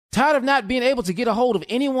Tired of not being able to get a hold of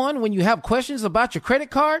anyone when you have questions about your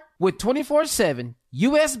credit card? With 24/7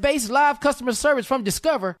 U.S.-based live customer service from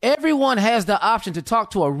Discover, everyone has the option to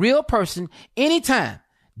talk to a real person anytime,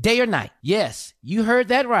 day or night. Yes, you heard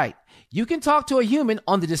that right. You can talk to a human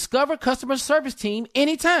on the Discover customer service team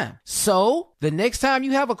anytime. So, the next time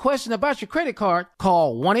you have a question about your credit card,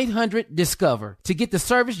 call 1-800-DISCOVER to get the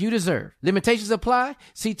service you deserve. Limitations apply.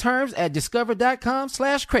 See terms at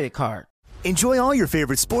discover.com/creditcard. Enjoy all your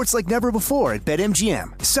favorite sports like never before at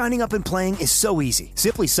BetMGM. Signing up and playing is so easy.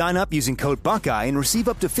 Simply sign up using code Buckeye and receive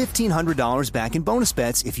up to $1,500 back in bonus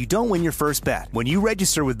bets if you don't win your first bet. When you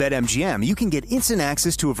register with BetMGM, you can get instant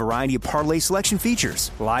access to a variety of parlay selection features,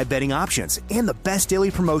 live betting options, and the best daily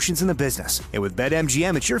promotions in the business. And with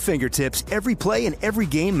BetMGM at your fingertips, every play and every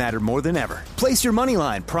game matter more than ever. Place your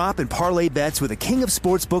moneyline, prop, and parlay bets with the king of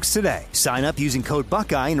sportsbooks today. Sign up using code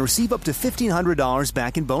Buckeye and receive up to $1,500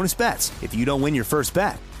 back in bonus bets if you don't win your first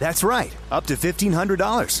bet. That's right, up to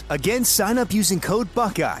 $1,500. Again, sign up using code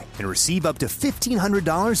Buckeye and receive up to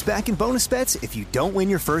 $1,500 back in bonus bets if you don't win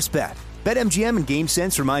your first bet. BetMGM and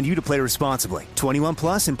GameSense remind you to play responsibly. 21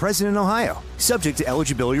 plus and present in Ohio. Subject to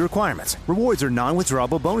eligibility requirements. Rewards are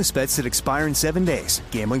non-withdrawable bonus bets that expire in 7 days.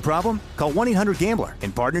 Gambling problem? Call 1-800-GAMBLER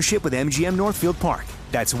in partnership with MGM Northfield Park.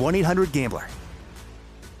 That's 1-800-GAMBLER.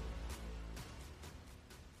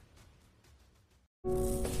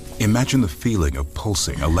 Imagine the feeling of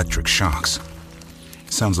pulsing electric shocks.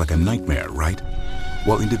 Sounds like a nightmare, right?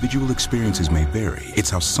 While individual experiences may vary,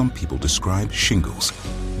 it's how some people describe shingles.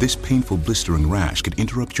 This painful blistering rash could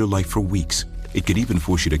interrupt your life for weeks. It could even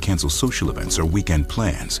force you to cancel social events or weekend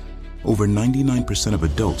plans. Over 99% of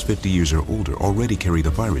adults 50 years or older already carry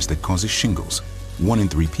the virus that causes shingles. 1 in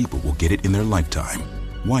 3 people will get it in their lifetime.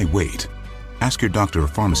 Why wait? Ask your doctor or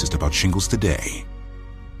pharmacist about shingles today.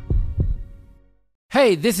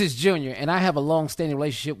 Hey, this is Junior, and I have a long-standing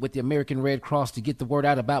relationship with the American Red Cross to get the word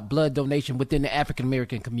out about blood donation within the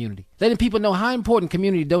African-American community, letting people know how important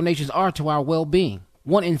community donations are to our well-being.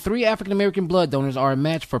 1 in 3 African-American blood donors are a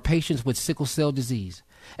match for patients with sickle cell disease.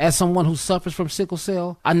 As someone who suffers from sickle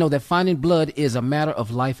cell, I know that finding blood is a matter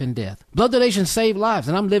of life and death. Blood donations save lives,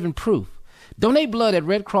 and I'm living proof. Donate blood at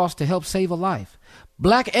Red Cross to help save a life.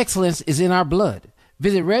 Black excellence is in our blood.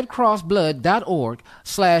 Visit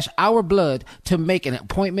redcrossblood.org/ourblood to make an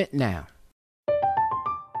appointment now.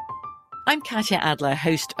 I'm Katya Adler,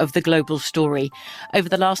 host of The Global Story. Over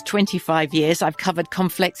the last 25 years, I've covered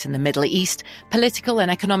conflicts in the Middle East, political and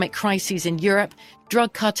economic crises in Europe,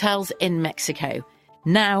 drug cartels in Mexico.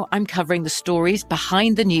 Now I'm covering the stories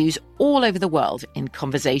behind the news all over the world in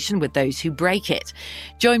conversation with those who break it.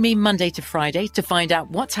 Join me Monday to Friday to find out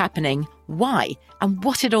what's happening, why, and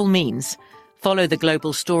what it all means. Follow The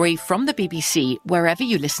Global Story from the BBC wherever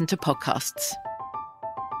you listen to podcasts.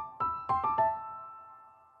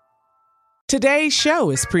 Today's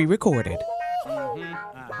show is pre-recorded. Y'all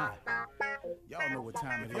know what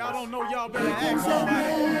time it is. Y'all don't know, y'all better ask somebody.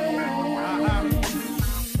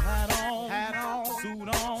 Hat on, suit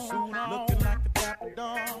on, looking like the Dapper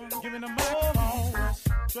Dawn, giving them all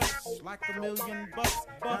dressed like $1,000,000,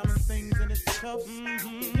 diamond things in its cuffs.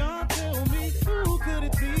 Y'all tell me who could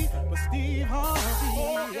it be but Steve Harvey?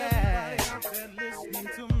 Oh yeah, they're listening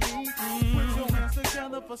to me. Put your hands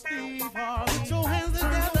together for Steve Harvey. Put your hands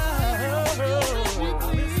together.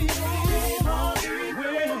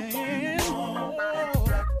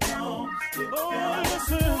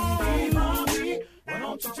 Why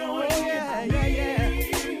don't you join me? Yeah.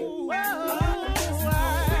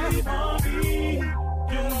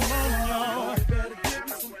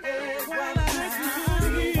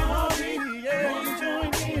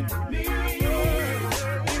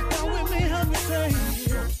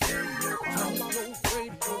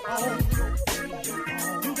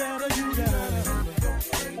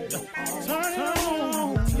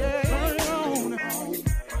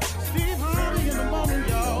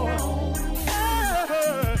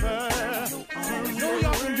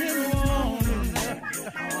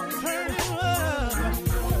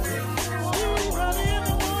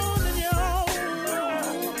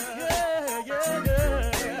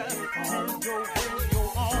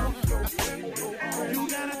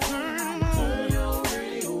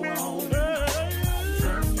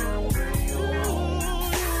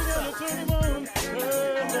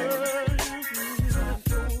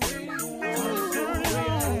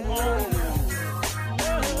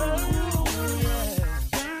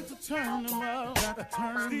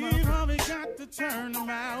 Steve Harvey got to turn them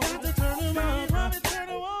out. Got to turn them out. Steve Harvey turn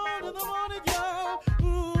them on in the morning, y'all.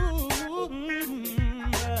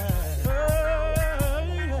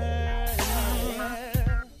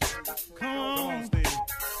 Come on, Steve.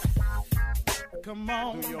 Come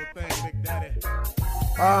on, do your thing, Big Daddy.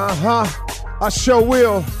 I sure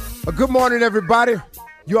will. Good morning, everybody.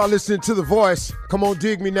 You are listening to The Voice. Come on,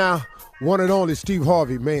 dig me now. One and only Steve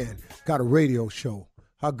Harvey, man. Got a radio show.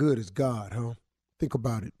 How good is God, huh? Think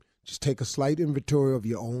about it. Just take a slight inventory of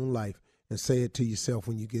your own life and say it to yourself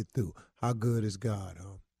when you get through. How good is God,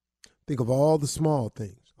 huh? Think of all the small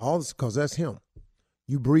things. All this, because that's him.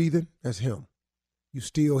 You breathing, that's him. You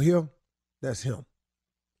still here, that's him.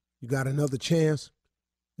 You got another chance,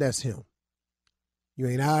 that's him. You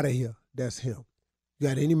ain't out of here, that's him. You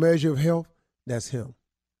got any measure of health, that's him.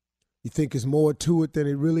 You think it's more to it than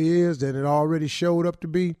it really is, than it already showed up to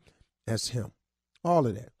be, that's him. All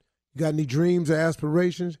of that. You got any dreams or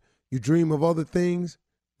aspirations, you dream of other things,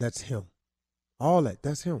 that's him. All that,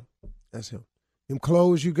 that's him. That's him. Them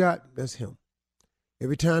clothes you got, that's him.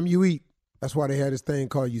 Every time you eat, that's why they had this thing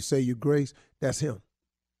called You Say Your Grace, that's him.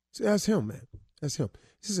 See, that's him, man. That's him.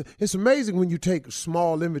 It's amazing when you take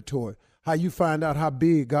small inventory, how you find out how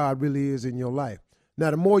big God really is in your life.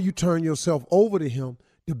 Now, the more you turn yourself over to him,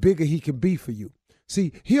 the bigger he can be for you.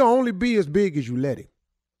 See, he'll only be as big as you let him.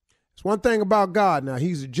 It's one thing about God now,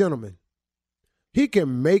 he's a gentleman. He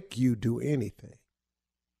can make you do anything.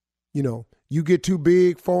 You know, you get too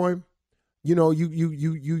big for him, you know,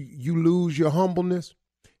 you lose your humbleness.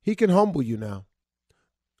 He can humble you now.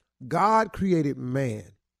 God created man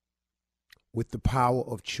with the power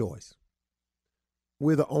of choice.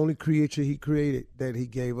 We're the only creature he created that he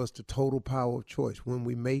gave us the total power of choice. When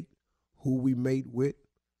we mate, who we mate with,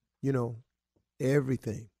 you know,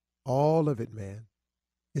 everything, all of it, man.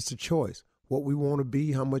 It's a choice. What we want to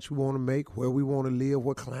be, how much we want to make, where we want to live,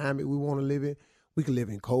 what climate we want to live in. We can live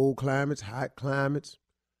in cold climates, hot climates.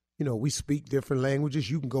 You know, we speak different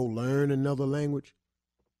languages. You can go learn another language.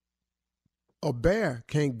 A bear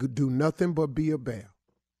can't do nothing but be a bear.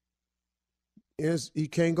 He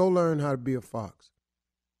can't go learn how to be a fox.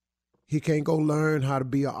 He can't go learn how to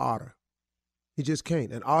be an otter. He just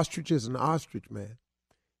can't. An ostrich is an ostrich, man.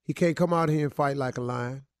 He can't come out here and fight like a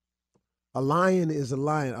lion. A lion is a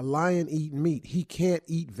lion. A lion eat meat. He can't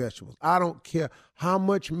eat vegetables. I don't care how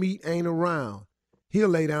much meat ain't around. He'll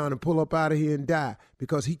lay down and pull up out of here and die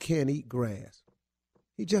because he can't eat grass.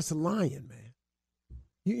 He's just a lion, man.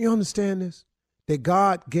 You understand this? That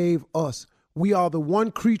God gave us. We are the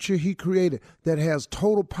one creature he created that has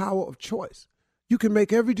total power of choice. You can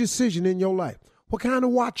make every decision in your life. What kind of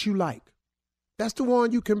watch you like? That's the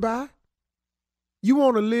one you can buy. You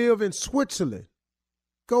want to live in Switzerland?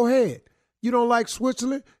 Go ahead. You don't like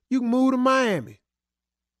Switzerland? You can move to Miami.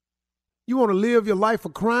 You want to live your life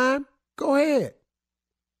of crime? Go ahead.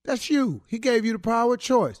 That's you. He gave you the power of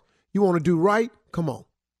choice. You want to do right? Come on.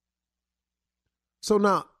 So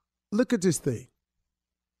now, look at this thing.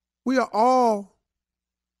 We are all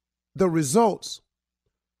the results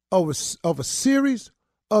of a series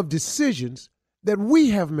of decisions that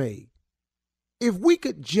we have made. If we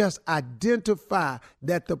could just identify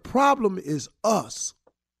that the problem is us,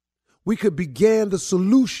 we could begin the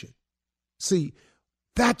solution. See,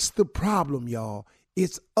 that's the problem, y'all.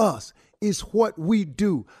 It's us. It's what we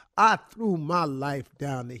do. I threw my life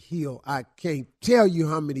down the hill. I can't tell you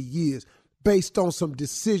how many years based on some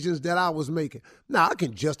decisions that I was making. Now, I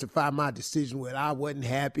can justify my decision when I wasn't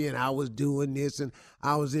happy and I was doing this and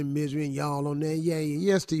I was in misery and y'all on there. Yeah,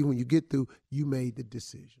 yes, Steve, when you get through, you made the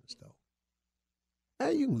decisions, though.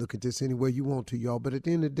 Hey, you can look at this any way you want to, y'all, but at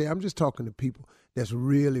the end of the day, I'm just talking to people that's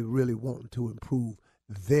really, really wanting to improve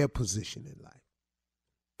their position in life.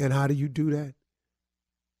 And how do you do that?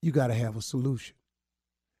 You got to have a solution.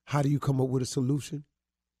 How do you come up with a solution?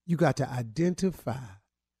 You got to identify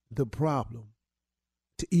the problem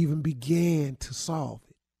to even begin to solve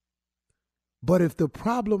it. But if the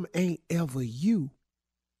problem ain't ever you,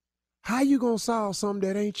 how you going to solve something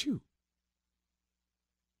that ain't you?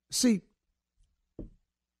 See,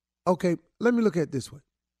 okay, let me look at it this way.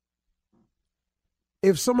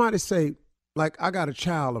 If somebody say, like, I got a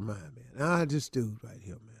child of mine, man, this dude right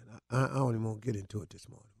here, man, I don't even want to get into it this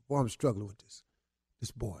morning. Boy, I'm struggling with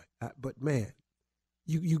this boy. But, man,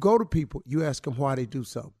 you go to people, you ask them why they do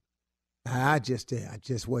something. I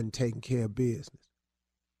just wasn't taking care of business.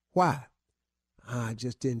 Why? I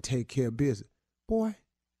just didn't take care of business. Boy,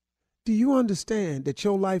 do you understand that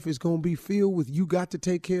your life is going to be filled with you got to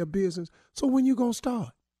take care of business? So when you going to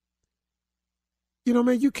start? You know,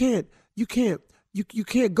 man, you can't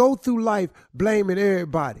go through life blaming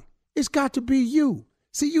everybody. It's got to be you.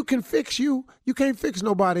 See, you can fix you. You can't fix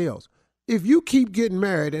nobody else. If you keep getting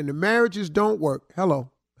married and the marriages don't work,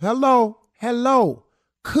 hello,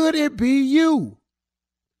 could it be you?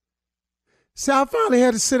 So I finally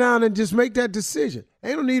had to sit down and just make that decision.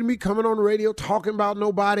 Ain't no need of me coming on the radio talking about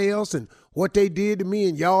nobody else and what they did to me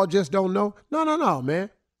and y'all just don't know. No, man.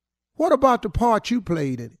 What about the part you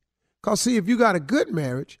played in it? Because, see, if you got a good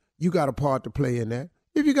marriage, you got a part to play in that.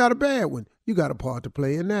 If you got a bad one, you got a part to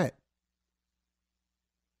play in that.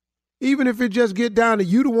 Even if it just get down to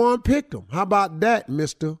you the one picked them. How about that,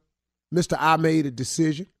 Mr. I made a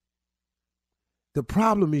decision? The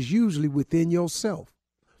problem is usually within yourself.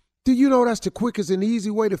 Do you know that's the quickest and easy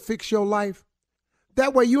way to fix your life?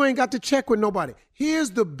 That way you ain't got to check with nobody.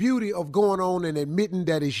 Here's the beauty of going on and admitting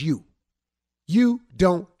that it's you. You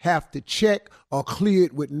don't have to check or clear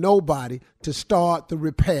it with nobody to start the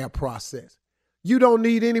repair process. You don't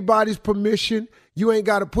need anybody's permission. You ain't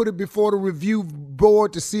got to put it before the review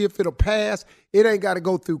board to see if it'll pass. It ain't got to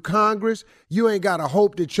go through Congress. You ain't got to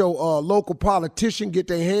hope that your local politician get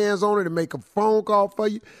their hands on it and make a phone call for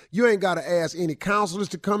you. You ain't got to ask any counselors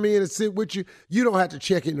to come in and sit with you. You don't have to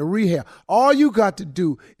check into rehab. All you got to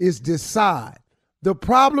do is decide. The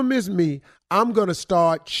problem is me. I'm going to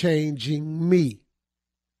start changing me.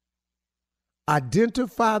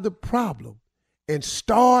 Identify the problem and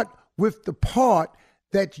start with the part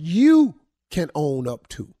that you can own up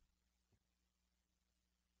to.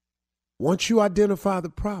 Once you identify the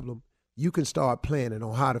problem, you can start planning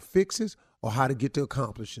on how to fix it or how to get to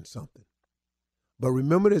accomplishing something. But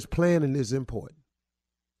remember this, planning is important.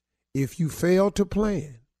 If you fail to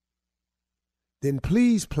plan, then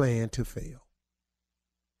please plan to fail.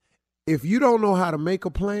 If you don't know how to make a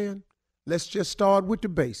plan, let's just start with the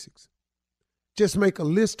basics. Just make a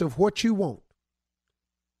list of what you want.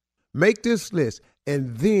 Make this list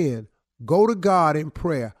and then go to God in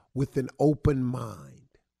prayer with an open mind.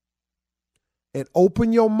 And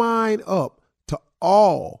open your mind up to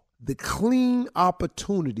all the clean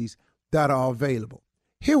opportunities that are available.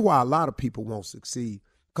 Here's why a lot of people won't succeed.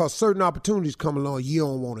 Because certain opportunities come along, you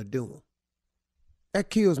don't want to do them. That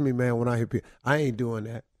kills me, man, when I hear people. I ain't doing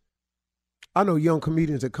that. I know young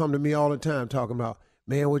comedians that come to me all the time talking about,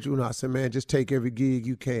 man, what you know? I said, man, just take every gig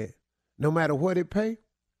you can. No matter what it pay.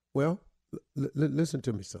 Well, listen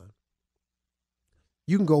to me, son.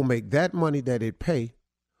 You can go make that money that it pay,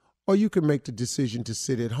 or you can make the decision to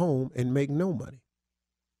sit at home and make no money.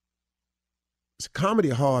 It's comedy,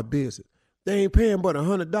 a hard business. They ain't paying but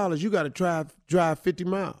 $100. You got to drive 50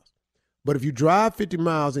 miles. But if you drive 50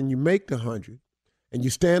 miles and you make the 100, and you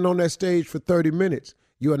stand on that stage for 30 minutes,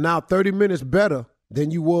 you are now 30 minutes better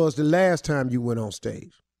than you was the last time you went on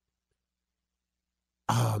stage.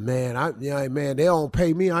 Oh, man, man, they don't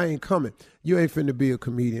pay me. I ain't coming. You ain't finna be a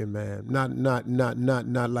comedian, man.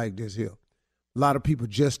 Not like this here. A lot of people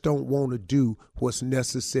just don't want to do what's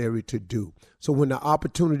necessary to do. So when the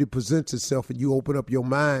opportunity presents itself and you open up your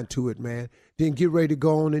mind to it, man, then get ready to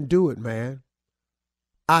go on and do it, man.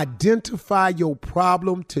 Identify your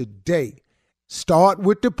problem today. Start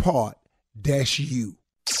with the part that's you.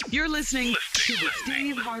 You're listening to the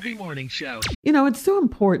Steve Harvey Morning Show. You know, it's so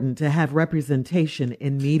important to have representation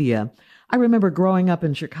in media. I remember growing up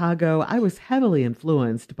in Chicago, I was heavily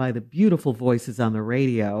influenced by the beautiful voices on the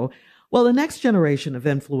radio. Well, the next generation of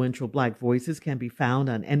influential Black voices can be found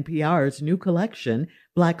on NPR's new collection,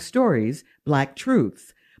 Black Stories, Black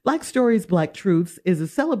Truths. Black Stories, Black Truths is a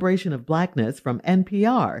celebration of Blackness from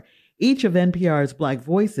NPR. Each of NPR's Black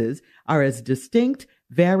voices are as distinct,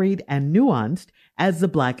 varied, and nuanced as the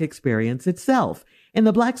Black experience itself. In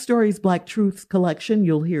the Black Stories, Black Truths collection,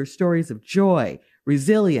 you'll hear stories of joy,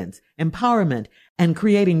 resilience, empowerment, and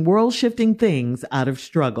creating world-shifting things out of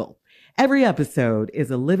struggle. Every episode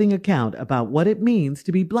is a living account about what it means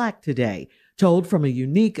to be Black today, told from a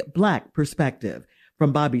unique Black perspective.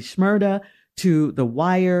 From Bobby Shmurda to The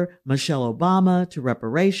Wire, Michelle Obama to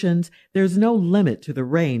reparations, there's no limit to the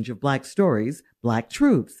range of Black stories, Black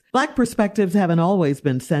truths. Black perspectives haven't always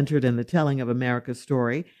been centered in the telling of America's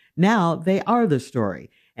story. Now they are the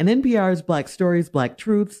story. In NPR's Black Stories, Black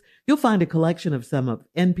Truths, you'll find a collection of some of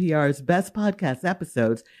NPR's best podcast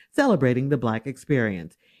episodes celebrating the Black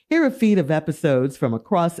experience. Hear a feed of episodes from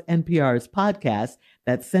across NPR's podcasts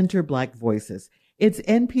that center Black voices. It's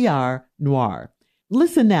NPR Noir.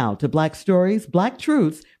 Listen now to Black Stories, Black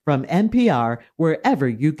Truths from NPR, wherever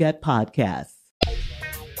you get podcasts.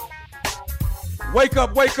 Wake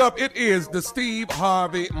up, wake up. It is the Steve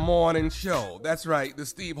Harvey Morning Show. That's right, the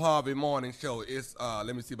Steve Harvey Morning Show. It's,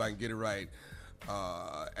 let me see if I can get it right.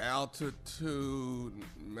 Altitude,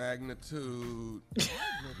 magnitude,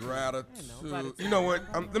 gratitude. You know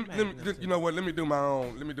what? Let me do my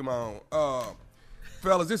own.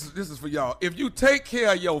 Fellas, this is for y'all. If you take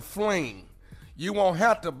care of your fling, you won't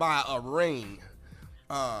have to buy a ring.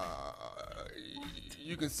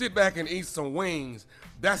 You can sit back and eat some wings.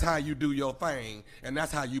 That's how you do your thing, and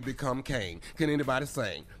that's how you become king. Can anybody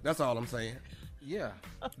sing? That's all I'm saying. Yeah.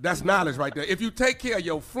 That's knowledge right there. If you take care of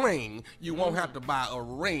your fling, you won't have to buy a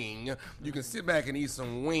ring. You can sit back and eat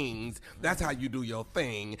some wings. That's how you do your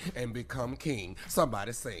thing and become king.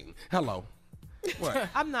 Somebody sing. Hello. What?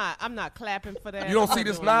 I'm not clapping for that. You don't see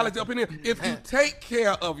this knowledge up in here? If you take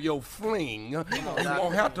care of your fling, you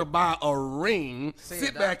won't have to buy a ring.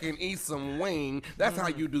 Sit back and eat some wing. That's how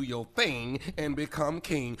you do your thing and become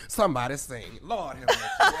king. Somebody sing. Lord have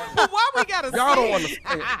mercy. Why we gotta Y'all sing? don't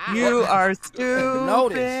understand. You are stupid.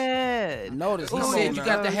 Notice. He said you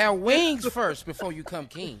got to have wings first before you come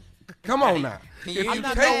king. Come on now. If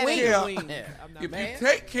you man.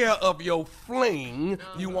 take care of your fling,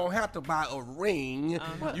 you won't have to buy a ring.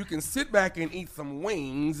 You can sit back and eat some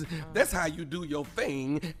wings. That's how you do your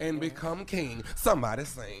thing and become king. Somebody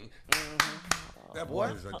sing. That boy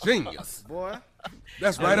is a genius. Boy.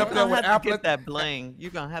 That's right up there with apple. That bling.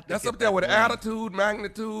 You're going to have to That's get up there with bling. attitude,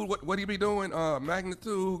 magnitude. What he be doing?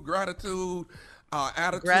 Magnitude, gratitude.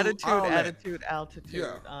 Attitude, attitude, altitude.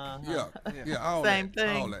 Yeah, all Same that,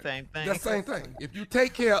 thing, all that. same thing. That's the same thing. If you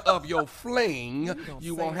take care of your fling,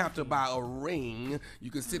 you won't have to buy a ring.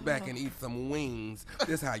 You can sit back and eat some wings.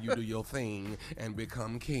 That's how you do your thing and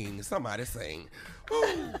become king. Somebody sing.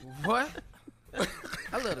 What?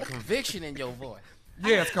 I love the conviction in your voice.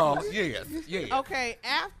 Yes, Carlos. Yes. Okay,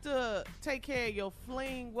 after take care of your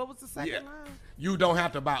fling, what was the second line? You don't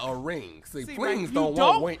have to buy a ring. See, flings right, don't you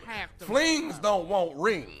want don't rings. have to. Flings don't want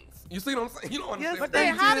rings. You see what I'm saying? You don't understand. But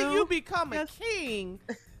then how do you become a king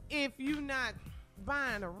if you're not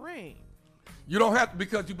buying a ring? You don't have to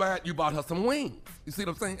because you bought her some wings. You see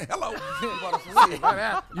what I'm saying? Hello. You bought her some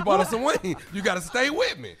wings. You bought her some wings. You got to stay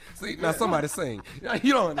with me. See, now somebody sing.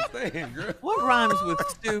 You don't understand, girl. What rhymes with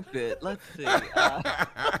stupid? Let's see.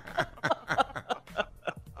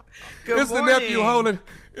 Good morning.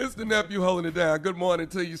 It's the nephew holding it down. Good morning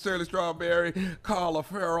to you, Shirley Strawberry, Carla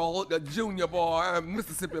Farrell, the junior boy,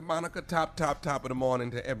 Mississippi Monica, top of the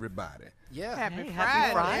morning to everybody. Yeah. Happy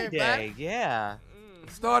Friday. Yeah.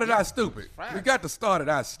 Started out stupid. We got to start it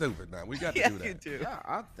out stupid now. We got to do that. You do. Yeah,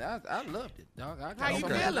 I loved it, dog.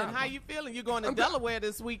 How you feeling? You're going to Delaware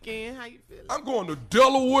this weekend. How you feeling? I'm going to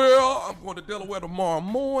Delaware. I'm going to Delaware tomorrow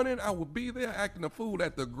morning. I will be there acting a fool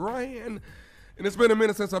at the Grand. And it's been a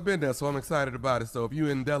minute since I've been there, so I'm excited about it. So if you're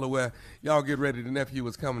in Delaware, y'all get ready. The nephew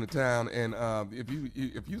is coming to town. And if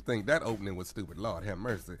you think that opening was stupid, Lord have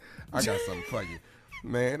mercy, I got something for you.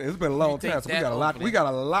 Man, it's been a long time, so we got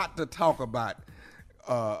a lot to talk about.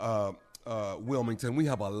 Wilmington, we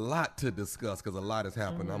have a lot to discuss because a lot has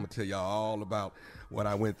happened. I'm gonna tell y'all all about what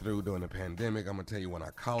I went through during the pandemic. I'm gonna tell you when I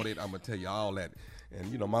caught it. I'm gonna tell you all that.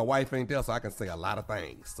 And my wife ain't there, so I can say a lot of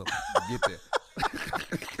things. So get there.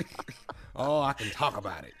 Oh, I can talk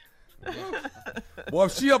about it. Boy,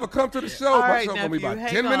 if she ever come to the show, my show gonna be about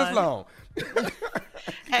 10 minutes long.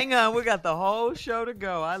 Hang on, we got the whole show to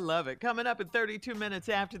go. I love it. Coming up in 32 minutes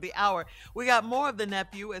after the hour, we got more of the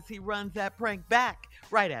nephew as he runs that prank back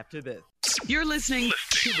right after this. You're listening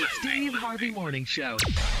to the Steve Harvey Morning Show.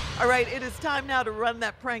 All right, it is time now to run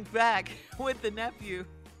that prank back with the nephew.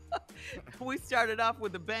 We started off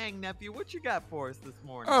with a bang, nephew. What you got for us this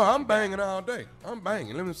morning? Oh, I'm banging all day. I'm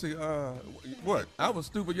banging. Let me see. What? I was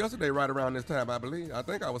stupid yesterday right around this time, I believe. I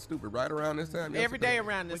think I was stupid right around this time Every yesterday. day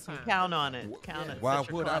around this time. Count on it. Count it. Why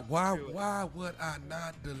would I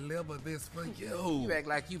not deliver this for you? You act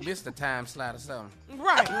like you missed a time slot or something.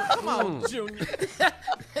 Right. Come on, Junior.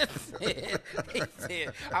 He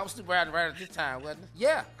said, I was stupid right at this time, wasn't it?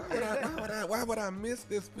 Yeah. Why would I miss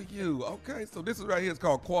this for you? Okay, so this is right here. It's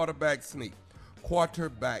called quarterback sneak.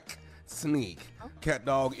 Quarterback sneak. Cat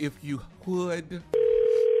dog, if you would.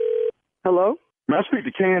 Hello? May I speak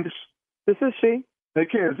to Candace? This is she. Hey,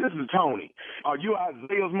 Candace, this is Tony. Are you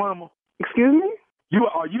Isaiah's mama? Excuse me?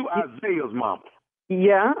 Are you Isaiah's mama?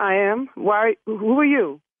 Yeah, I am. Why? Who are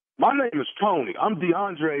you? My name is Tony. I'm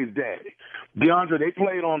DeAndre's daddy. DeAndre, they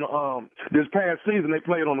played on this past season. They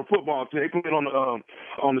played on the football team. They played on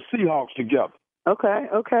the Seahawks together.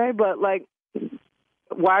 Okay, but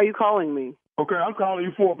why are you calling me? Okay, I'm calling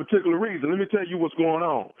you for a particular reason. Let me tell you what's going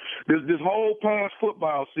on. This whole past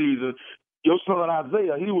football season, your son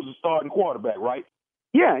Isaiah, he was a starting quarterback, right?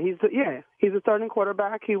 Yeah, he's a starting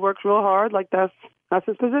quarterback. He works real hard. That's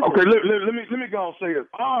his position. Okay, let me go and say this.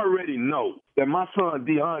 I already know that my son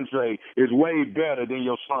DeAndre is way better than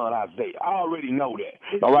your son Isaiah. I already know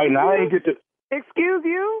that. All right, now I ain't get to. Excuse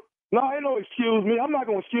you? No, ain't no excuse me. I'm not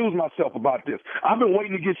going to excuse myself about this. I've been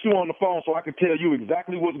waiting to get you on the phone so I can tell you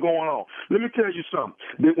exactly what's going on. Let me tell you something.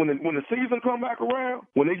 When the season come back around,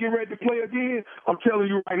 when they get ready to play again, I'm telling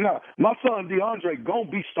you right now, my son DeAndre going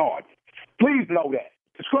to be starting. Please know that.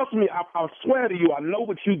 Trust me, I swear to you, I know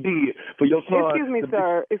what you did for your son. Excuse me,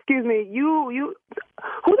 sir. Excuse me. Who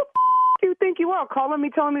the do you think you are? Calling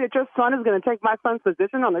me, telling me that your son is going to take my son's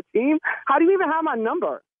position on the team? How do you even have my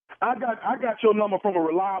number? I got your number from a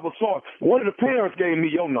reliable source. One of the parents gave me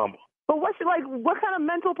your number. But what kind of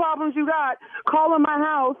mental problems you got calling my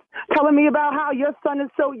house, telling me about how your son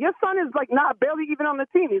is like not barely even on the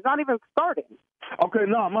team. He's not even starting. Okay,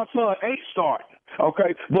 no, my son ain't starting.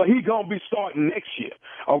 Okay, but he gonna be starting next year.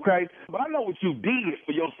 Okay, but I know what you did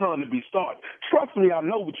for your son to be starting. Trust me, I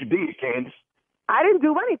know what you did, Candace. I didn't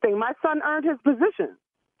do anything. My son earned his position.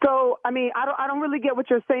 So, I mean, I don't really get what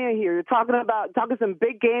you're saying here. You're talking some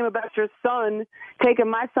big game about your son taking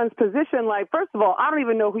my son's position. Like, first of all, I don't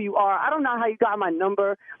even know who you are. I don't know how you got my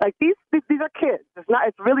number. Like, these are kids.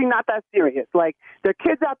 It's really not that serious. Like, they're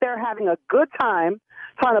kids out there having a good time,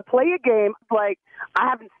 trying to play a game. Like, I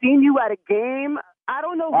haven't seen you at a game. I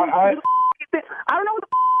don't know who the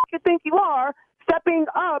you think you are, stepping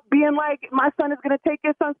up, being like, my son is going to take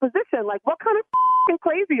your son's position. Like, what kind of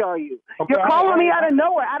crazy are you? Okay, You're calling me out of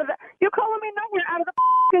nowhere, you're calling me nowhere out of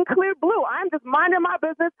the clear blue. I'm just minding my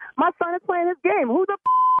business. My son is playing his game. Who the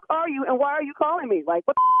are you, and why are you calling me? Like,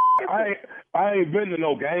 what the I ain't been to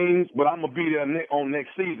no games, but I'm going to be there on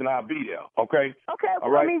next season. I'll be there, okay? Okay,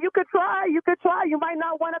 well, right. I mean, you could try. You might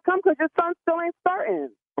not want to come because your son still ain't starting.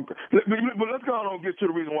 Okay. But let's go on and get to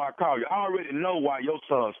the reason why I call you. I already know why your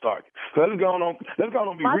son started. So let's go on and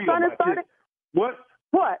be my real. My son is starting? What?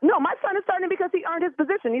 What? No, my son is starting because he earned his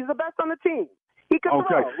position. He's the best on the team. He can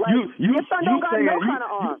throw. Like, your son don't got no kind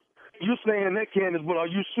of arm. You saying that, Candace, but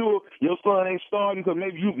are you sure your son ain't starting because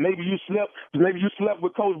maybe you slept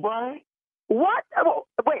with Coach Brian? What?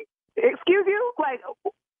 Wait, excuse you? Like,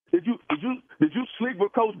 did you sleep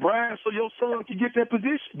with Coach Brian so your son could get that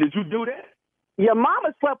position? Did you do that? Your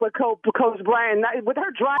mama slept with Coach Brian with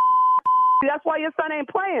her dry. That's why your son ain't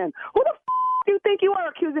playing. Who the do you think you are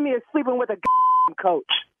accusing me of sleeping with a coach?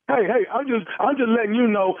 Hey, I'm just letting you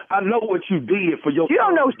know. I know what you did for your. You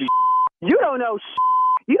don't know. You don't know.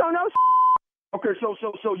 You don't know. Okay, so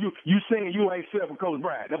you saying you ain't slept with Coach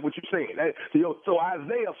Brian? That's what you saying. So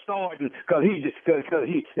Isaiah starting because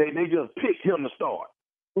they just picked him to start.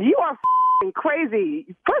 You are crazy.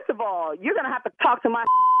 First of all, you're gonna have to talk to my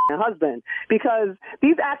husband because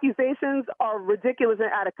these accusations are ridiculous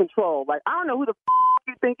and out of control. Like, I don't know who the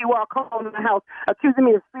you think you are calling in the house accusing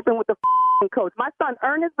me of sleeping with the coach. My son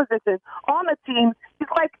earned his position on the team. He's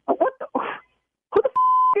like, what the? Who the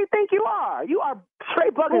do you think you are? You are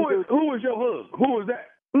straight bugging, dude. Who is your husband? Who is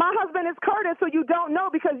that? My husband is Curtis, who you don't know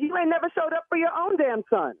because you ain't never showed up for your own damn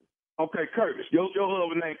son. Okay, Curtis. Your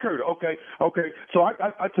husband named Curtis. Okay. So I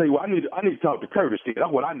tell you what, I need to talk to Curtis. That's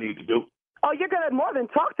what I need to do. Oh, you're gonna more than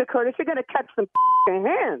talk to Curtis. You're gonna catch some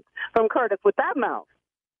hands from Curtis with that mouth.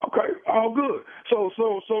 Okay, all good. So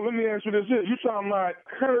let me ask you this here. You talking about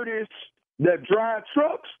Curtis that drive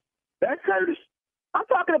trucks? That Curtis? I'm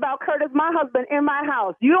talking about Curtis, my husband, in my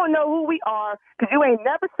house. You don't know who we are because you ain't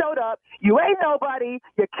never showed up. You ain't nobody.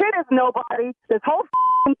 Your kid is nobody. This whole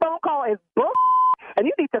phone call is bull. And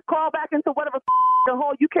you need to crawl back into whatever the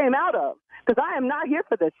hole you came out of because I am not here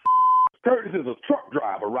for this. Curtis is a truck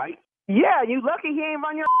driver, right? Yeah, you lucky he ain't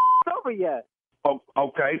run your over yet. Oh,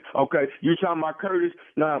 okay. You talking about Curtis?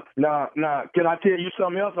 Now, can I tell you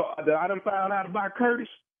something else that I done found out about Curtis?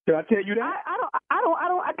 Can I tell you that?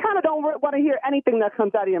 I kind of don't want to hear anything that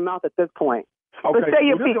comes out of your mouth at this point. Okay. But say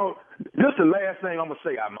this is the last thing I'm going to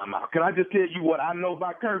say out of my mouth. Can I just tell you what I know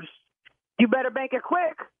about Curtis? You better make it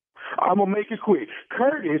quick. I'm going to make it quick.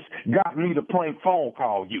 Curtis got me to prank phone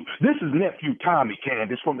call you. This is nephew Tommy,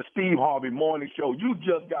 Candace, from the Steve Harvey Morning Show. You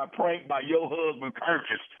just got pranked by your husband,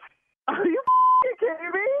 Curtis. Are you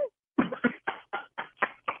kidding me?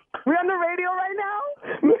 We on the radio right now?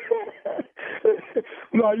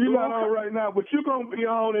 No, you're not on right now, but you're going to be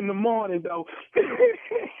on in the morning, though.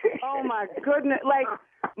 Oh, my goodness. Like,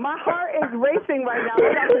 my heart is racing right now.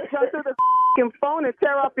 I got to jump through the phone and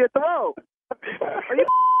tear off your throat. Are you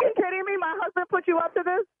kidding me? My husband put you up to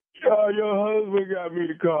this? Oh, your husband got me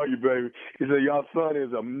to call you, baby. He said, your son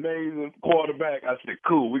is an amazing quarterback. I said,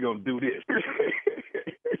 cool, we're going to do this.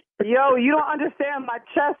 Yo, you don't understand. My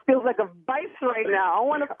chest feels like a vice right now. I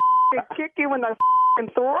want to kick you in the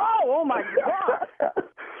throw. Oh, my God.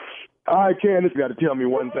 All right, Candace, got to tell me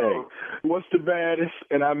one thing. What's the baddest,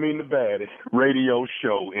 and I mean the baddest, radio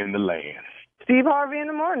show in the land? Steve Harvey in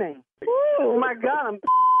the morning. Oh, my God, I'm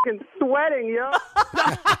sweating, yo.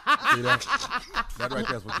 See that right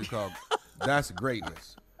there is what you call, that's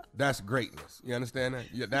greatness. That's greatness. You understand that?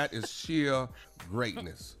 Yeah, that is sheer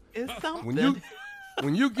greatness. It's something.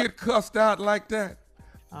 When you get cussed out like that,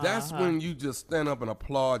 That's when you just stand up and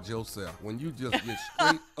applaud yourself. When you just get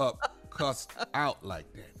straight up cussed out like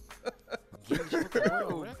that.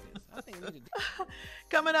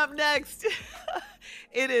 Coming up next,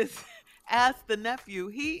 it is Ask the Nephew.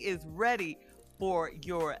 He is ready for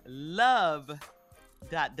your love ...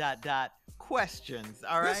 questions.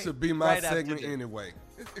 All right. This should be my segment anyway.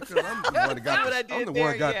 Because I'm the one that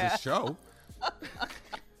got the show.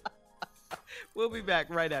 We'll be back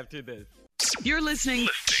right after this. You're listening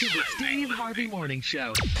to the Steve Harvey Morning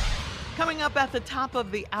Show. Coming up at the top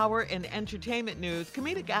of the hour in entertainment news,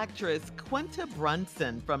 comedic actress Quinta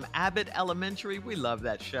Brunson from Abbott Elementary. We love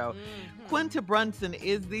that show. Mm-hmm. Quinta Brunson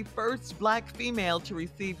is the first Black female to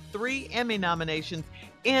receive 3 Emmy nominations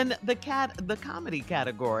in the comedy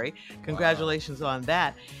category. Congratulations on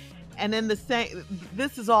that. And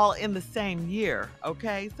this is all in the same year,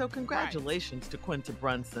 okay? So congratulations to Quinta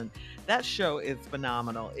Brunson. That show is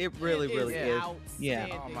phenomenal. It really is. Yeah.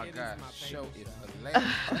 Oh my God, show is hilarious.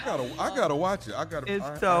 I gotta watch it.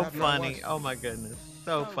 It's so funny. Oh my goodness,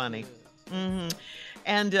 so funny. Mm-hmm.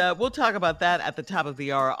 And we'll talk about that at the top of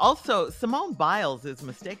the hour. Also, Simone Biles is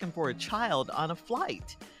mistaken for a child on a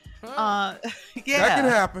flight. Yeah.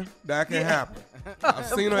 That can happen. I've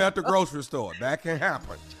seen her at the grocery store. That can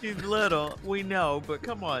happen. She's little, we know, but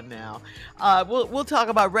come on now. We'll talk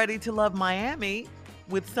about Ready to Love Miami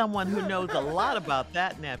with someone who knows a lot about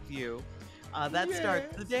that nephew. That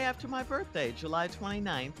starts the day after my birthday, July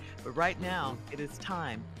 29th. But right now, it is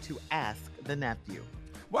time to Ask the Nephew.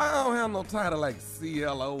 Why I don't have no title like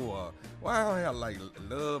CLO or why I don't have like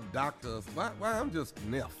Love Doctors? Why I'm just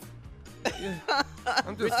Neff? Yeah.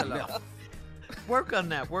 I'm just Neff. Work on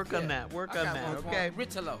that, okay?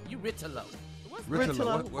 Ritalo. You Ritalo.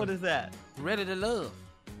 Ritalo? What is that? Ready to love.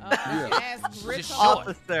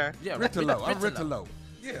 Officer. Yeah, Ritalo. I'm Ritalo.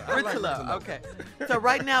 Yeah, Ritalo. Okay. So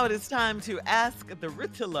right now it is time to ask the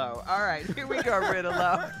Ritalo. All right, here we go,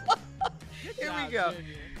 Ritalo. Here we go.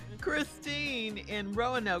 Christine in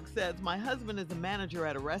Roanoke says, my husband is a manager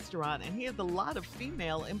at a restaurant and he has a lot of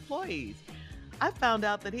female employees. I found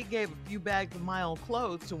out that he gave a few bags of my own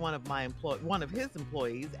clothes to one of his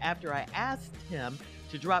employees after I asked him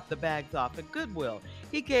to drop the bags off at Goodwill.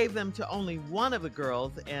 He gave them to only one of the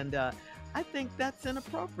girls, and I think that's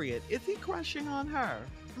inappropriate. Is he crushing on her?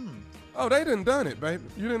 Oh, they done done it, baby.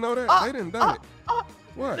 You didn't know that? They done done it.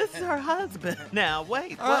 What? This is her husband now.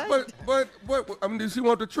 Wait, what? But I mean, does she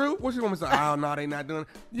want the truth? What she want me to say? Oh, no, they not doing it.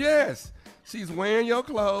 Yes, she's wearing your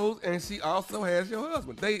clothes, and she also has your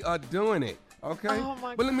husband. They are doing it. Okay, oh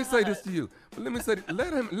my but let me say this to you. Let him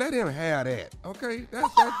have that. Okay,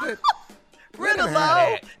 that's that.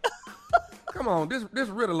 Ritalo. Come on, this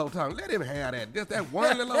Ritalo time. Let him have that. Just that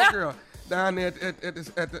one little old girl down there at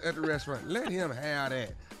the restaurant. Let him have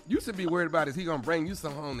that. You should be worried about is he gonna bring you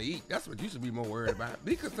some home to eat. That's what you should be more worried about.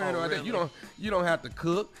 Be concerned about that. You don't have to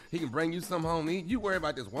cook. He can bring you some home to eat. You worry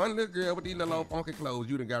about this one little girl with these little old funky clothes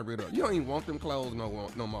you done got rid of. You don't even want them clothes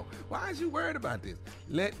no more. Why is you worried about this?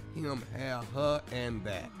 Let him have her and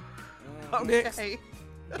that. Okay.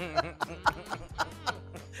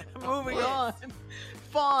 Moving on.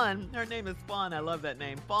 Fawn. Her name is Fawn. I love that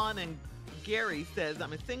name. Fawn and Gary says,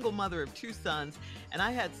 I'm a single mother of 2 sons, and I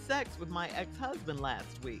had sex with my ex-husband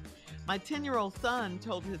last week. My 10-year-old son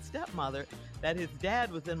told his stepmother that his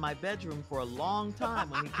dad was in my bedroom for a long time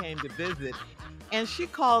when he came to visit, and she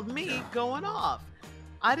called me going off.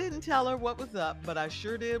 I didn't tell her what was up, but I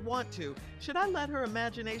sure did want to. Should I let her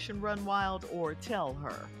imagination run wild or tell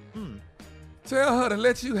her? Tell her to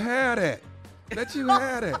let you have that. Let you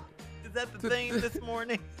have that. Is that the theme this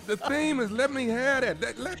morning? The theme is let me have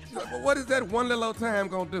that. What is that one little old time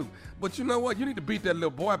gonna do? But you know what? You need to beat that little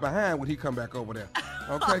boy behind when he come back over there,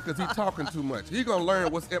 okay? Because he's talking too much. He gonna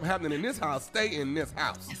learn what's happening in this house. Stay in this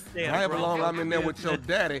house. However long I'm in there with your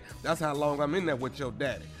daddy, that's how long I'm in there with your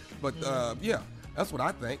daddy. But yeah, that's what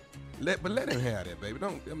I think. Let him have that, baby.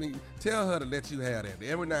 Tell her to let you have that.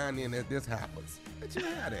 Every now and then this happens. Let you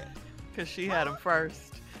have that. Because she had him first.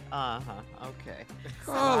 Okay.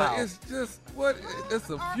 Carla, it's just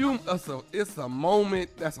it's a moment.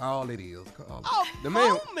 That's all it is, Carla. The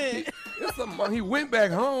moment. He went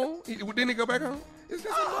back home. Didn't he go back home? It's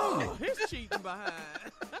just a moment. He's cheating behind.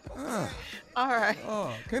 All right.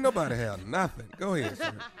 Oh, can't nobody have nothing. Go ahead,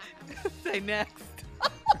 sir. Say next.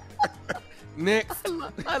 Next.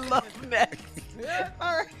 I love next.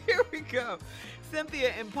 All right, here we go.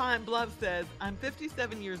 Cynthia in Pine Bluff says, I'm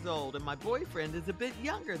 57 years old and my boyfriend is a bit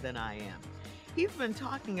younger than I am. He's been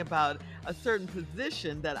talking about a certain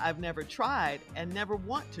position that I've never tried and never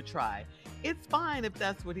want to try. It's fine if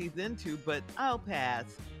that's what he's into, but I'll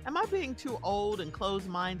pass. Am I being too old and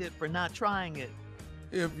closed-minded for not trying it?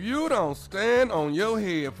 If you don't stand on your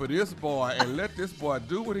head for this boy and let this boy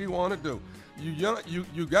do what he want to do, you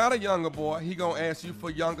got a younger boy, he gonna ask you for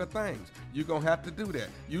younger things. You gonna have to do that.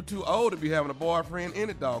 You too old to be having a boyfriend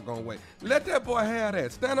any doggone way. Let that boy have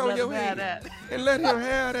that. Stand on your head and let him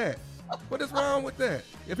have that. What is wrong with that?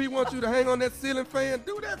 If he wants you to hang on that ceiling fan,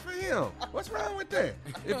 do that for him. What's wrong with that?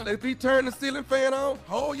 If he turn the ceiling fan on,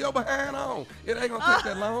 hold your behind on. It ain't gonna take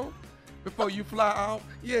that long before you fly off.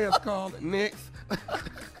 Yes, Carl. Next. But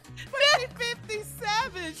she's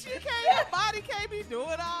 57. Her body can't be doing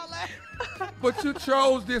all that. But you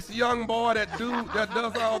chose this young boy that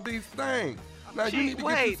does all these things. Now you need to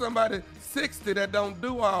get you somebody 60 that don't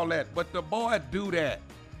do all that. But the boy do that.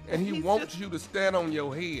 And he wants you to stand on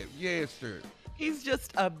your head. Yes, sir. He's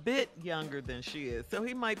just a bit younger than she is, so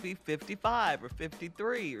he might be 55 or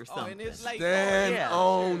 53 or something. And it's like, stand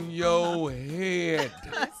on your head.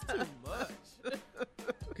 That's too much.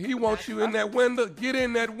 He wants you in that window. Get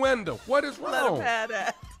in that window. What is wrong? Let him have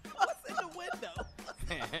that. What's in the window?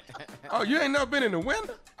 Oh, you ain't never been in the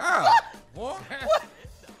window? Ah, boy. What?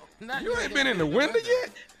 You ain't been in the window yet?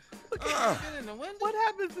 What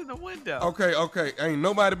happens in the window? Okay. Ain't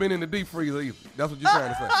nobody been in the deep freezer either. That's what you're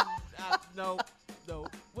trying to say. No.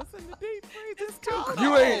 What's in the deep freezer? It's too cold.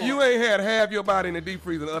 You ain't had half your body in the deep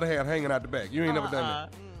freezer and the other half hanging out the back. You ain't never done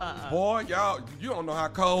that. Boy, you don't know how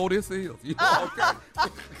cold this is. Okay.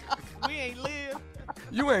 We ain't lived.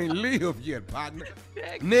 You ain't lived yet, partner.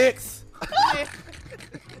 Next.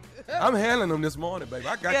 I'm handling them this morning, baby.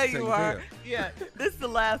 I got you taken care of. Yeah, this is the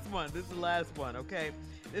last one. Okay?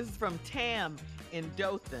 This is from Tam in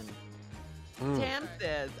Dothan. Tam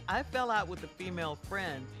says, I fell out with a female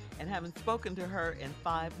friend and haven't spoken to her in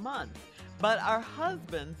 5 months, but our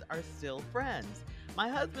husbands are still friends. My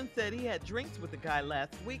husband said he had drinks with the guy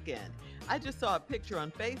last weekend. I just saw a picture on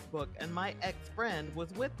Facebook and my ex-friend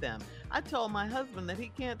was with them. I told my husband that he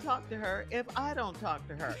can't talk to her if I don't talk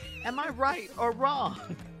to her. Am I right or wrong?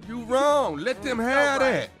 You wrong. Let them have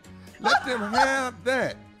that. Let them have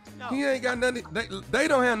that. No. He ain't got nothing. They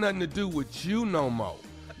don't have nothing to do with you no more.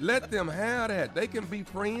 Let them have that. They can be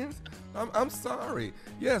friends. I'm sorry.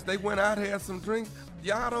 Yes, they went out, had some drinks.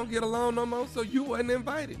 Y'all don't get along no more, so you wasn't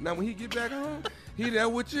invited. Now, when he get back home, he there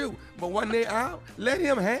with you. But when they out, let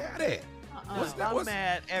him have that. I'm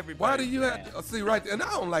mad. Everybody. Why do you have to see right there? And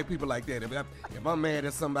I don't like people like that. If I'm mad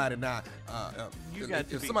at somebody now,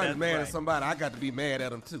 if somebody's mad at somebody, I got to be mad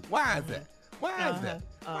at them too. Why is that? Why is that?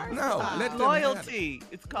 No, let them loyalty. Have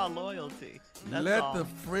it. It's called loyalty. Let the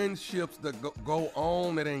friendships that go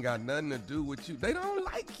on that ain't got nothing to do with you. They don't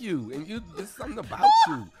like you, and it's something about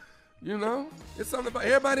you. You know, it's something about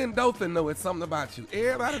everybody in Dothan know it's something about you.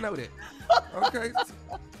 Everybody know that. Okay,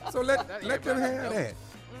 so let them have that.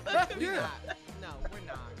 Yeah. No, we're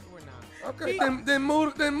not. Okay, then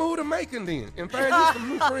move to Macon then, and find you some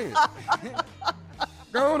new friends.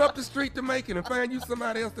 Go on up the street to Macon and find you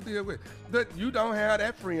somebody else to deal with. You don't have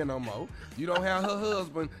that friend no more. You don't have her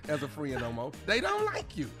husband as a friend no more. They don't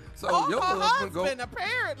like you. So your husband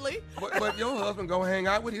apparently. But your husband go hang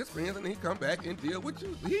out with his friends and he come back and deal with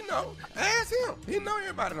you. He know. Ask him. He know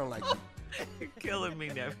everybody don't like you. You're killing me,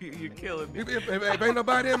 nephew. You're killing me. If ain't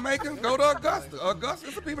nobody in Macon, go to Augusta.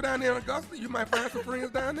 There's some people down there in Augusta. You might find some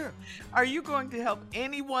friends down there. Are you going to help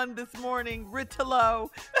anyone this morning, Ritalo?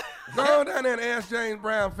 Go down there and ask James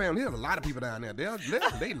Brown family. There's a lot of people down there. They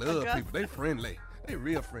love people. They friendly. They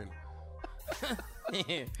real friendly.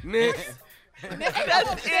 Next.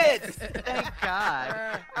 That's it. Thank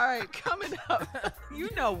God. All right, coming up. You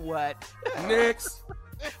know what? Next.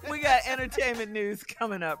 We got entertainment news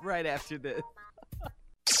coming up right after this.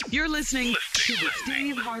 You're listening to the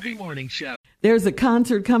Steve Harvey Morning Show. There's a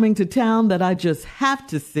concert coming to town that I just have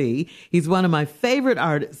to see. He's one of my favorite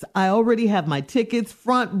artists. I already have my tickets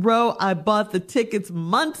front row. I bought the tickets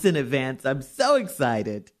months in advance. I'm so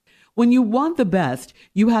excited. When you want the best,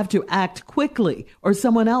 you have to act quickly or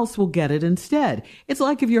someone else will get it instead. It's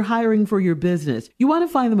like if you're hiring for your business. You want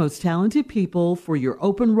to find the most talented people for your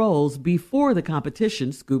open roles before the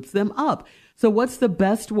competition scoops them up. So what's the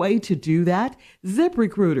best way to do that?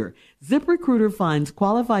 ZipRecruiter. ZipRecruiter finds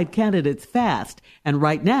qualified candidates fast. And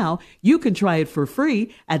right now, you can try it for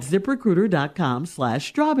free at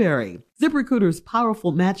ZipRecruiter.com/strawberry. ZipRecruiter's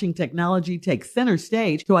powerful matching technology takes center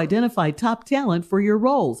stage to identify top talent for your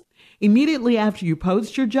roles. Immediately after you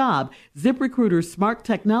post your job, ZipRecruiter's smart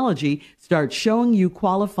technology starts showing you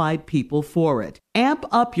qualified people for it. Amp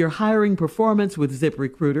up your hiring performance with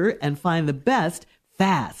ZipRecruiter and find the best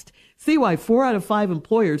fast. See why 4 out of 5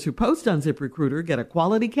 employers who post on ZipRecruiter get a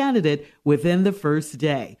quality candidate within the first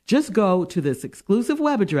day. Just go to this exclusive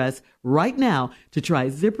web address right now to try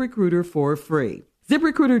ZipRecruiter for free.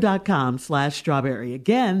 ZipRecruiter.com/strawberry.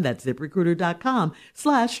 Again, that's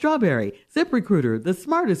ZipRecruiter.com/strawberry. ZipRecruiter, the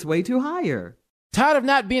smartest way to hire. Tired of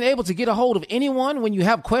not being able to get a hold of anyone when you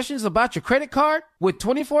have questions about your credit card? With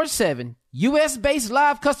 24/7 U.S.-based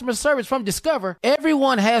live customer service from Discover,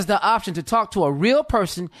 everyone has the option to talk to a real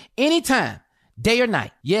person anytime, day or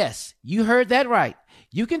night. Yes, you heard that right.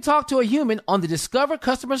 You can talk to a human on the Discover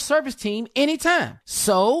customer service team anytime.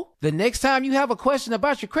 So, the next time you have a question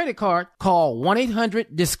about your credit card, call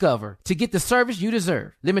 1-800-DISCOVER to get the service you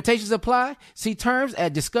deserve. Limitations apply. See terms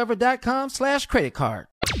at discover.com/creditcard.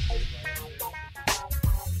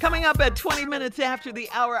 Coming up at 20 minutes after the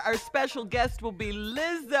hour, our special guest will be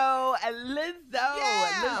Lizzo.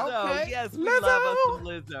 Lizzo. Okay. Yes, we love us some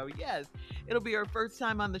Lizzo. Yes. It'll be her first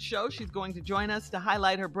time on the show. She's going to join us to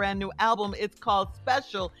highlight her brand new album. It's called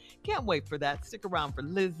Special. Can't wait for that. Stick around for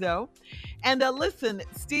Lizzo. And listen,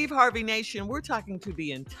 Steve Harvey Nation, we're talking to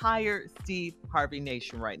the entire Steve Harvey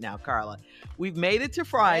Nation right now, Carla. We've made it to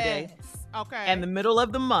Friday. Yes. Okay. And the middle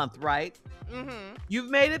of the month, right? Mm-hmm. You've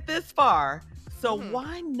made it this far. So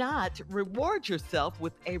why not reward yourself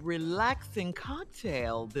with a relaxing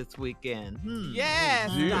cocktail this weekend? Yes,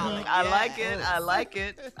 darling. I like it. I like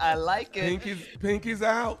it. I like it. Pinky's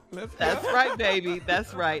out. That's right, baby.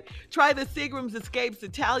 That's right. Try the Seagram's Escapes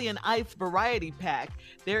Italian Ice Variety Pack.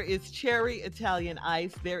 There is cherry Italian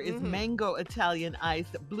ice. There is mango Italian ice,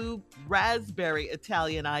 blue raspberry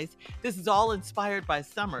Italian ice. This is all inspired by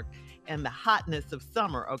summer and the hotness of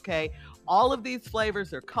summer, okay? All of these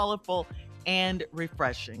flavors are colorful and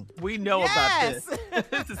refreshing. We know about this.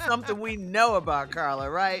 This is something we know about, Carla,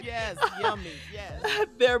 right? Yes, yummy, yes.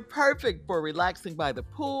 They're perfect for relaxing by the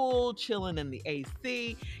pool, chilling in the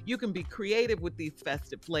AC. You can be creative with these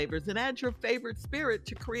festive flavors and add your favorite spirit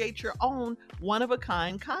to create your own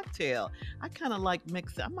one-of-a-kind cocktail. I kind of like I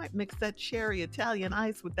might mix that cherry Italian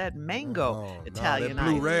ice with that mango Italian that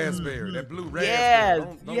blue ice. raspberry, that blue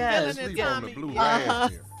raspberry. Yes, Don't sleep on the blue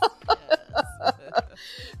raspberry.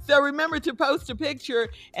 So remember to post a picture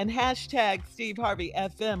and hashtag Steve Harvey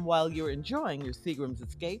FM while you're enjoying your Seagram's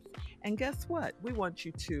Escapes. And guess what? We want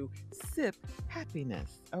you to sip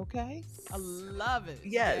happiness, okay? I love it.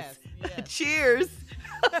 Yes. Yes. Cheers.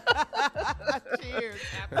 Cheers.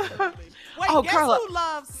 Absolutely. Wait, guess Carla. who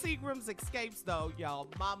loves Seagram's Escapes, though, y'all?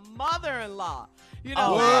 My mother-in-law. You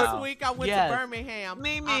know, Wow. last week I went to Birmingham.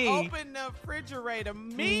 Mimi. I opened the refrigerator.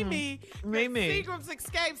 Mimi. Seagram's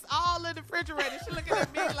Escapes all in the refrigerator. She looking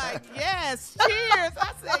at me like, yes, cheers.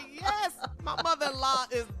 I said, yes. My mother-in-law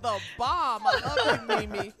is the bomb. I love you,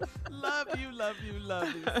 Mimi. Love you, love you,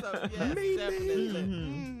 love you. So, yes,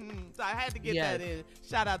 definitely. So I had to get that in.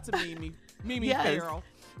 Shout out to Mimi. Mimi Farrell.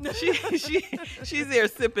 She's there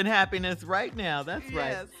sipping happiness right now. That's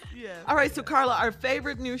right. Yes. All right, so Carla, our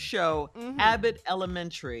favorite new show, Abbott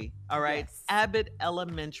Elementary. All right, Yes. Abbott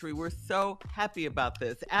Elementary. We're so happy about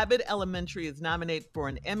this. Abbott Elementary is nominated for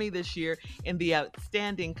an Emmy this year in the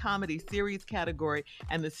Outstanding Comedy Series category,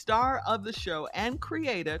 and the star of the show and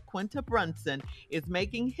creator, Quinta Brunson, is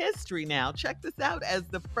making history now. Check this out, as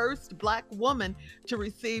the first Black woman to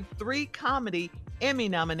receive 3 comedy Emmy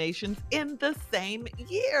nominations in the same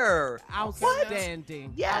year. Outstanding.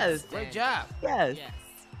 What? Yes. Great job. Yes.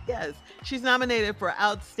 She's nominated for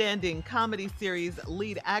Outstanding Comedy Series,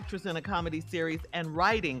 Lead Actress in a Comedy Series, and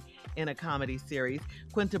Writing in a Comedy Series.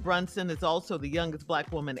 Quinta Brunson is also the youngest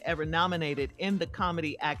Black woman ever nominated in the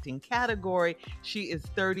comedy acting category. She is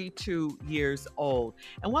 32 years old.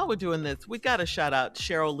 And while we're doing this, we got to shout out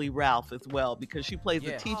Cheryl Lee Ralph as well, because she plays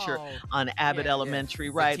a teacher on Abbott Elementary,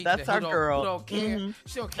 right? That's our girl. Who don't care.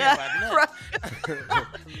 She don't care about nothing.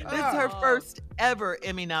 This is her first ever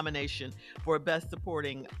Emmy nomination for Best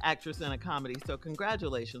Supporting Actress in a Comedy. So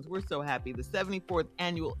congratulations. We're so happy. The 74th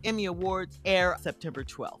Annual Emmy Awards air September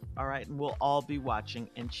 12th. All right. And we'll all be watching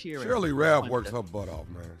and cheering. Shirley Ralph works her butt off,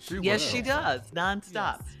 man. She does.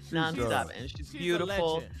 Nonstop. Yes, Nonstop. And she's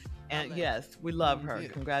beautiful. And yes, we love her.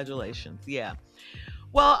 Congratulations. Yeah.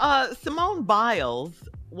 Well, Simone Biles,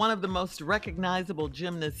 one of the most recognizable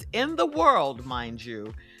gymnasts in the world, mind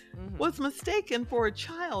you, was mistaken for a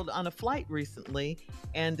child on a flight recently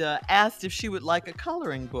and asked if she would like a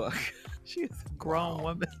coloring book. She's a grown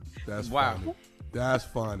woman. That's funny. That's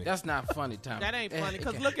funny. That's not funny, Tommy. That ain't funny,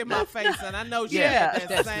 because look at my face, and I know she has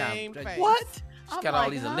that same face. What? She's got all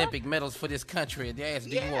these Olympic medals for this country, and they asked,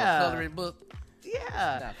 do you want a coloring book?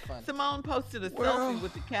 Yeah. Simone posted a selfie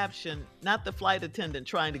with the caption, "Not the flight attendant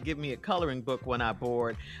trying to give me a coloring book when I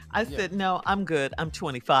board." I said, no, I'm good. I'm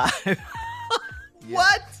 25.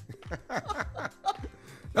 What?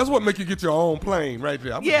 That's what make you get your own plane right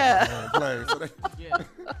there. I'm gonna get my own plane. So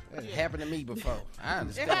happened to me before. I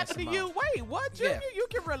understand. It happened to you. Wait, what, Junior? Yeah. You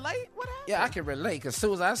can relate? What happened? Yeah, I can relate. Because as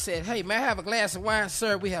soon as I said, hey, man, I have a glass of wine,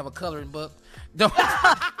 sir, we have a coloring book. Don't.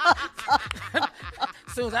 As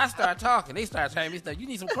soon as I start talking, they start telling me stuff. You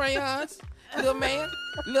need some crayons, little man?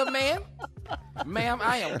 Little man? Ma'am,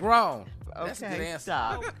 I am grown. That's a good answer.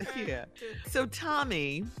 Stop. Yeah. So,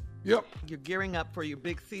 Tommy. Yep. You're gearing up for your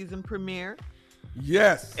big season premiere.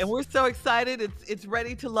 Yes. And we're so excited. It's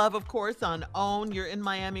Ready to Love, of course, on OWN. You're in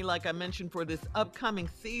Miami, like I mentioned, for this upcoming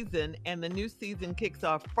season. And the new season kicks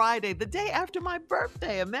off Friday, the day after my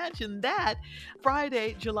birthday. Imagine that.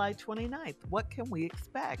 Friday, July 29th. What can we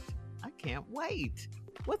expect? I can't wait.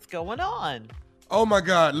 What's going on? Oh, my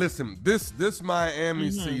God. Listen, this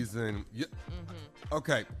Miami season.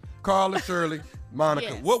 Okay. Carla, Shirley,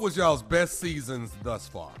 Monica, Yes. what was y'all's best seasons thus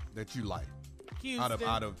far that you like? Houston.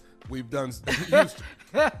 Out of we've done Houston.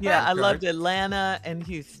 Yeah, I Okay. loved Atlanta and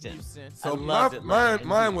Houston. So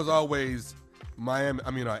mine was always Miami.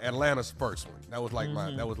 I mean, Atlanta's first one. That was like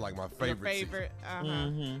my favorite. Your favorite.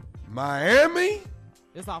 Season. Miami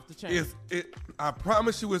It's off the chain. I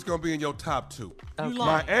promise you, it's gonna be in your top 2. Okay.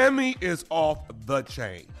 Miami is off the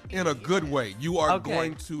chain in a good way. You are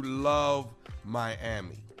going to love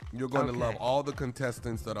Miami. You're going to love all the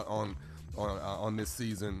contestants that are on this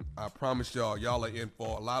season. I promise y'all are in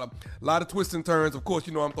for a lot of twists and turns. Of course,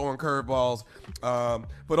 you know I'm throwing curveballs.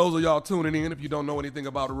 For those of y'all tuning in, if you don't know anything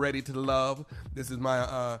about Ready to Love, this is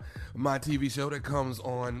my TV show that comes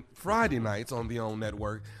on Friday nights on the OWN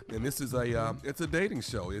network. And this is it's a dating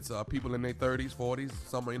show. It's people in their 30s, 40s,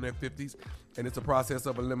 some are in their 50s, and it's a process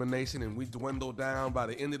of elimination. And we dwindle down. By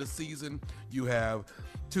the end of the season, you have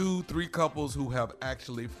 2-3 couples who have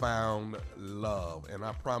actually found love. And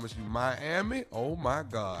I promise you, Miami, oh my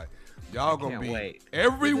God, y'all gonna be wait.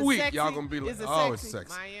 every week. Sexy? Y'all gonna be like, Is it oh, sexy? it's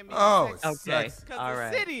sexy. Miami is Oh, sexy. it's Okay. sexy. Because All the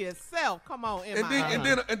right. city itself, come on, in And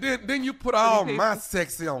Miami. then you put all my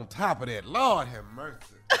sexy on top of that. Lord have mercy.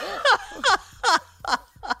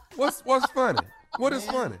 What's funny? What is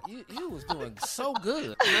funny? You was doing so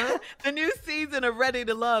good. The new season of Ready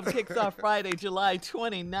to Love kicks off Friday, July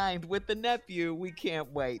 29th with The Nephew. We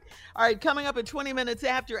can't wait. All right, coming up at 20 minutes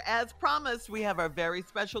after, as promised, we have our very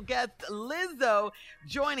special guest, Lizzo,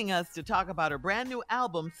 joining us to talk about her brand new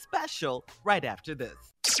album, Special, right after this.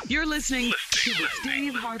 You're listening to the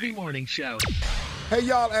Steve Harvey Morning Show. Hey,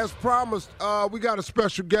 y'all, as promised, we got a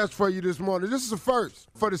special guest for you this morning. This is a first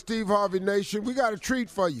for the Steve Harvey Nation. We got a treat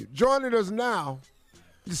for you. Joining us now,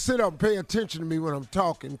 just sit up and pay attention to me when I'm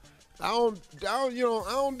talking. I don't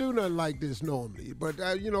do nothing like this normally. But,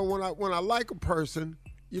 when I like a person,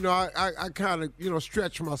 I kind of,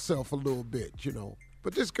 stretch myself a little bit,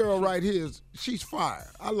 But this girl right here, she's fire.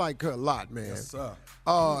 I like her a lot, man. Yes, sir.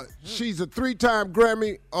 She's a 3-time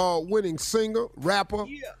Grammy winning singer, rapper,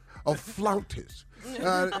 of flautist.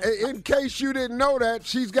 In case you didn't know that,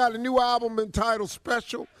 she's got a new album entitled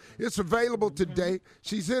Special. It's available today.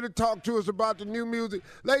 She's here to talk to us about the new music.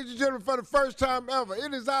 Ladies and gentlemen, for the first time ever,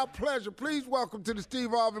 it is our pleasure. Please welcome to the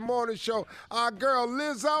Steve Harvey Morning Show, our girl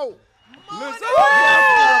Lizzo. Morning.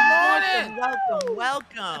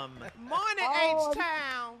 Welcome. Morning,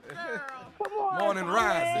 H-Town. Girl. Morning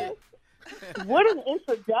rising. What an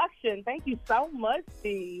introduction. Thank you so much,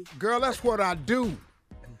 Steve. Girl, that's what I do.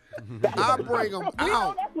 I bring them We know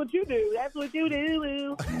out. that's what you do. That's what you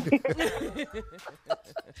do.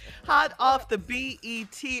 Hot off the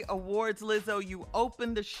BET Awards, Lizzo, you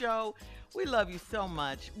opened the show. We love you so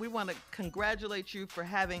much. We want to congratulate you for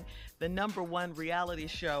having the #1 reality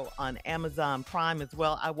show on Amazon Prime as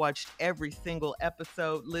well. I watched every single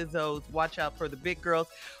episode. Lizzo's Watch Out for the Big Girls,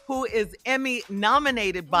 who is Emmy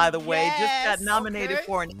nominated, by the way. Just got nominated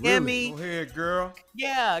for an Emmy. Go ahead, girl.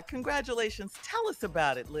 Yeah, congratulations. Tell us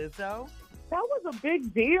about it, Lizzo. That was a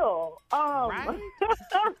big deal. Right?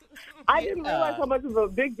 I didn't realize how much of a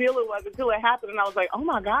big deal it was until it happened, and I was like, oh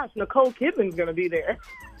my gosh, Nicole Kidman's going to be there.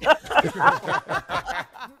 She's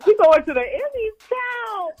going to the Emmys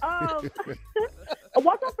now.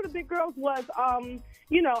 Watch Out for the Big Girls was, a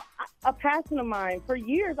passion of mine. For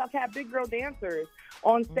years, I've had big girl dancers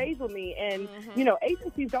on stage with me, and,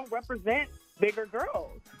 agencies don't represent bigger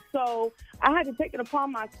girls. So I had to take it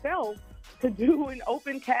upon myself to do an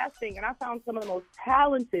open casting, and I found some of the most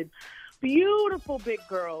talented, beautiful big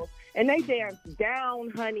girls, and they dance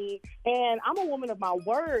down, honey, and I'm a woman of my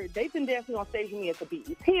word. They've been dancing on stage with me at the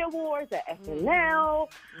BET Awards, at SNL.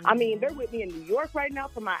 I mean, they're with me in New York right now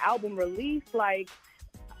for my album release. Like,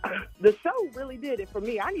 the show really did it for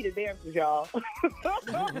me. I needed dancers, y'all. But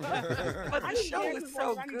the show was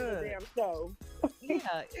so good. Damn show.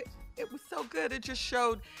 Yeah, it was so good. It just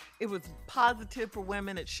showed it was positive for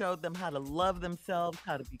women. It showed them how to love themselves,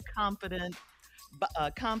 how to be confident.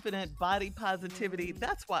 confident body positivity.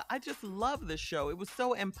 That's why I just love the show. It was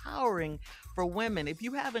so empowering for women. If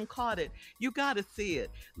you haven't caught it, you got to see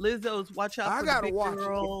it. Lizzo's Watch Out for the Big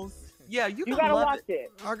Girls. Yeah, you gotta watch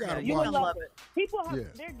it. I gotta you watch will love it. People,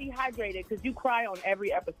 they're dehydrated because you cry on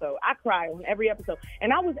every episode. I cry on every episode,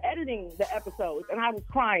 and I was editing the episodes, and I was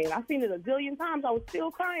crying. I've seen it a zillion times. I was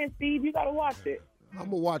still crying. Steve, you gotta watch it. I'm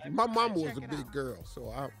gonna watch it. My mama was a big girl,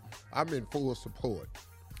 so I'm in full support.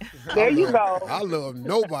 There you go. I love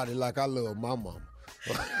nobody like I love my mama.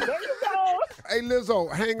 There you go. Hey,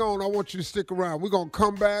 Lizzo, hang on. I want you to stick around. We're going to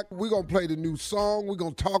come back. We're going to play the new song. We're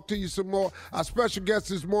going to talk to you some more. Our special guest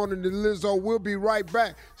this morning is Lizzo. We'll be right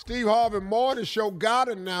back. Steve Harvey Morning Show got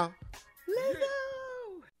it now.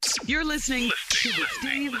 Lizzo! You're listening to the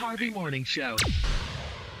Steve Harvey Morning Show.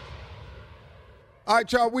 All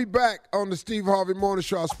right, y'all, we back on the Steve Harvey Morning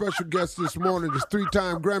Show. Our special guest this morning is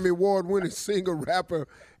 3-time Grammy Award-winning singer, rapper,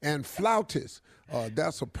 and flautist.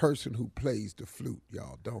 That's a person who plays the flute,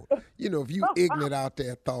 y'all don't. You know, if you ignorant out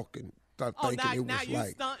there thinking it was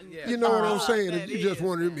like, you know what I'm saying? If you just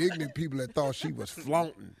one of them ignorant people that thought she was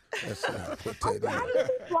flaunting, that's not put that in. How do you be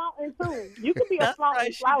flaunting too? You could be a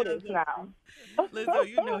flaunting flautist now. Lizzo,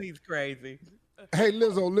 you know he's crazy. Hey,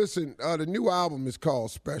 Lizzo, listen, the new album is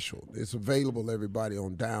called Special. It's available, everybody,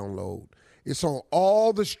 on download. It's on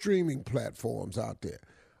all the streaming platforms out there.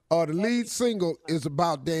 The lead single is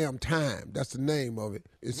About Damn Time. That's the name of it.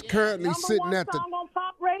 It's currently sitting at the song on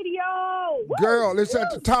pop radio. Girl, it's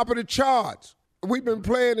at the top of the charts. We've been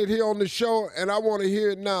playing it here on the show, and I want to hear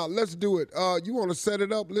it now. Let's do it. You want to set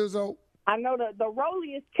it up, Lizzo? I know the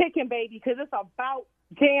rollie is kicking, baby, because it's about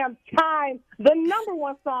damn time. The number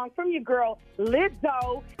one song from your girl,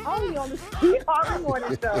 Lizzo, only on the Steve Harvey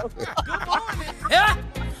Morning Show. Good morning. Yeah.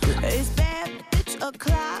 It's bad bitch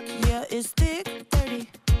o'clock, yeah, it's thick 30.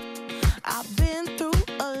 I've been through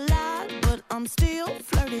a lot, but I'm still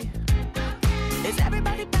flirty. Is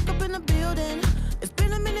everybody back up in the building? It's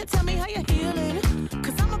been a minute, tell me how you're healing.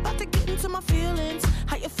 Cause I'm about to get into my feelings.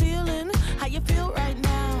 How you feeling? How you feel right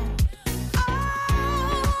now?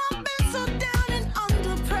 Oh, I've been so down and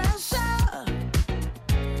under pressure.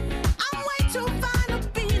 I'm way too fine to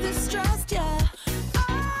be this stressed, yeah.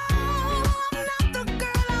 Oh, I'm not the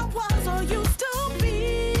girl I was or used to be.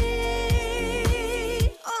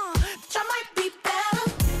 I might be better.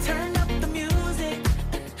 Turn up the music,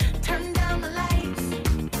 turn down the lights.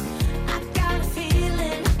 I got a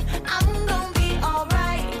feeling I'm gonna be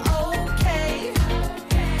alright, okay,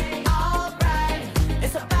 alright.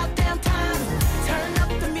 It's about damn time. Turn up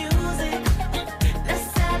the music, let's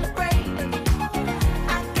celebrate.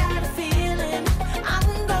 I got a feeling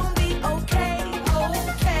I'm gonna be okay,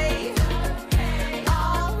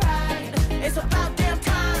 alright. It's about damn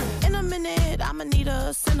time. In a minute, I'ma need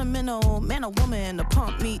a sentimental man or woman to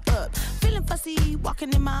pump me up. Feeling fussy,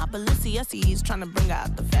 walking in my Balenciennes, trying to bring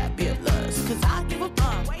out the fabulous. Cause I give a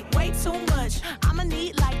fuck way too much. I'ma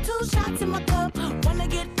need like 2 shots in my cup. Wanna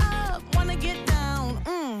get up, wanna get down.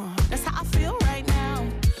 That's how I feel right now.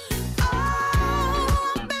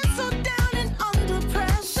 Oh, I've been so down and under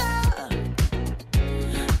pressure.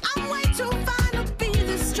 I'm way too fine to be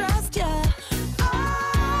this stressed, yeah.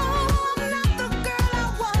 Oh, I'm not the girl I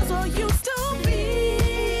was or used to be.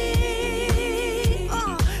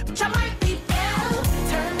 But I might be better.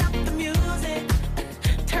 Turn up the music,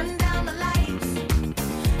 turn down the lights.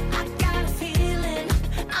 I got a feeling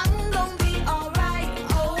I'm gonna be alright,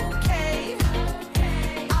 okay,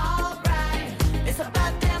 alright. It's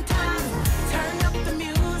about damn time. Turn up the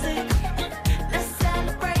music, let's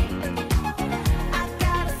celebrate. I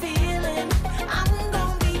got a feeling I'm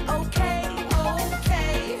gonna be okay,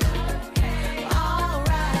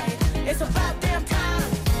 alright. It's about damn time.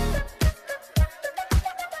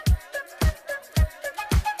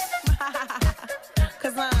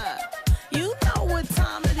 Cause you know what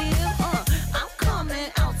time it is. I'm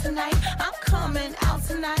coming out tonight. I'm coming out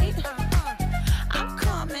tonight. I'm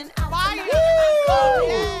coming out tonight.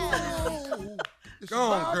 Go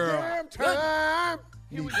on, girl. Time.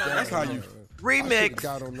 That's how you remix.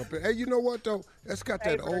 Got on up there. Hey, you know what though? That's got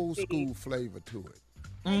that old school flavor to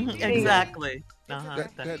it. Exactly.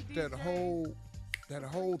 That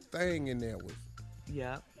whole thing in there was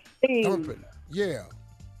Steve, thumping. Yeah.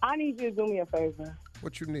 I need you to do me a favor.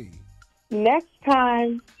 What you need? Next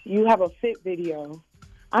time you have a fit video,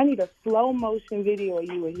 I need a slow motion video of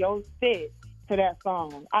you and your fit to that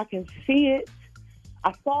song. I can see it.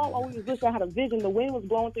 I saw it when we was listening. I had a vision. The wind was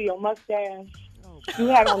blowing through your mustache. You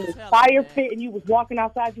had on this fire fit and you was walking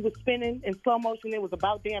outside. You was spinning in slow motion. It was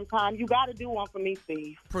about damn time. You got to do one for me,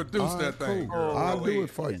 Steve. Produce that thing, girl. I'll do it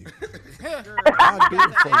for you. I'll do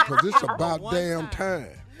it for you because it's about damn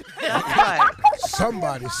time. That's right.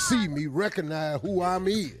 Somebody see me, recognize who I'm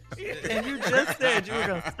in. And you just said you were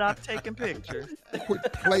going to stop taking pictures.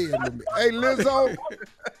 Quit playing with me. Hey, Lizzo,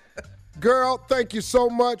 girl, thank you so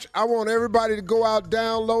much. I want everybody to go out,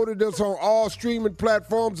 download it. It's on all streaming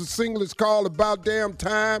platforms. The single is called About Damn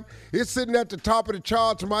Time. It's sitting at the top of the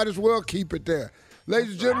charts. Might as well keep it there.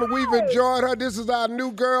 Ladies and gentlemen, we've enjoyed her. This is our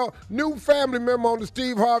new girl, new family member on the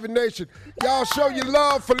Steve Harvey Nation. Y'all show your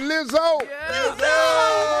love for Lizzo. Lizzo!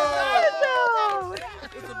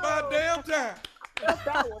 It's about damn time. That's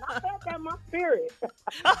that one. I felt that in my spirit.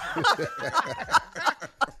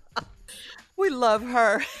 We love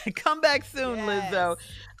her. Come back soon, Lizzo.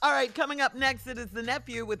 All right, coming up next, it is the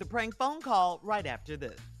nephew with the prank phone call right after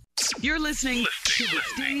this. You're listening to the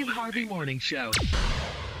Steve Harvey Morning Show.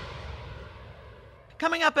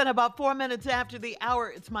 Coming up in about 4 minutes after the hour,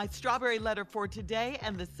 it's my strawberry letter for today,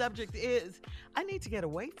 and the subject is, I need to get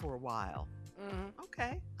away for a while.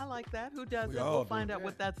 Okay, I like that. Who doesn't? We'll find out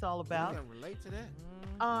what that's all about. We can relate to that.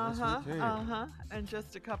 In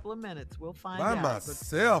just a couple of minutes, we'll find By out.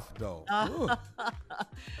 myself, though.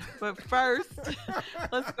 But first,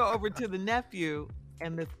 let's go over to the nephew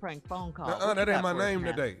and this prank phone call. That ain't my name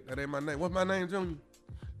today. That ain't my name. What's my name, Junior?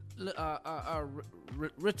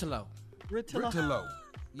 Ritalo. Ritalo.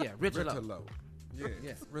 Yeah, Ritalo. Ritalo.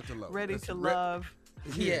 Yes, Ritalo. Ready to love.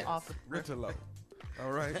 Yeah, Ritalo.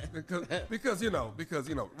 All right, because you know,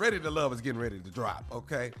 Ready to Love is getting ready to drop.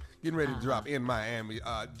 Okay, getting ready to drop in Miami,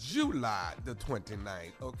 July the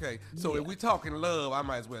 29th. Okay, so if we talking love, I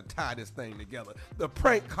might as well tie this thing together. The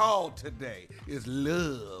prank call today is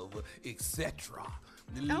love, etc.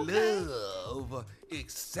 Love,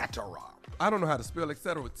 etc. I don't know how to spell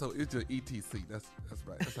etc. So it's just ETC. That's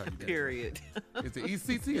right. That's how you do it. Period. Is it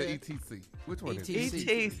ECC or ETC? Which one is it?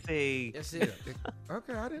 ETC. That's it.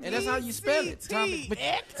 Okay, I didn't. And that's how you spell it, Tommy.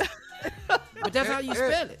 But that's how you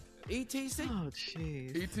spell it. ETC. Oh,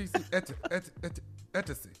 jeez. ETC.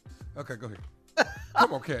 ETC. Okay, go ahead.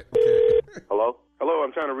 Come on, Cat. Hello? Hello,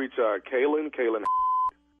 I'm trying to reach Kaylin.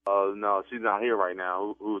 No, she's not here right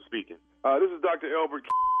now. Who's speaking? This is Dr. Elbert.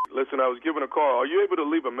 Listen, I was given a call. Are you able to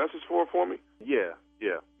leave a message for her for me? Yeah.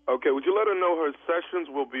 Okay, would you let her know her sessions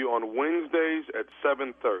will be on Wednesdays at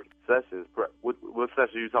 7:30? Sessions? What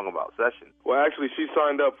session are you talking about? Session? Well, actually, she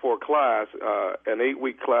signed up for a class, an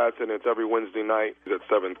 8-week class, and it's every Wednesday night at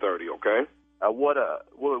 7:30, okay?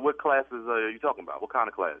 What classes are you talking about? What kind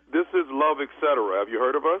of class? This is Love, Etc. Have you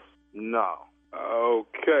heard of us? No.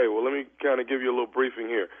 Okay, well, let me kind of give you a little briefing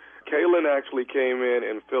here. Kaylin actually came in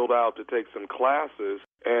and filled out to take some classes,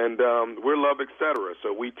 and we're Love, Etc.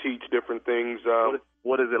 So we teach different things.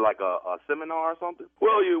 What is it, like a seminar or something?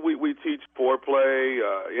 Well, we teach foreplay,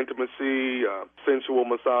 intimacy, sensual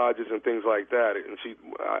massages, and things like that. And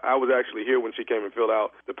I was actually here when she came and filled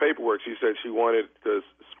out the paperwork. She said she wanted to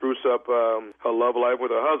spruce up her love life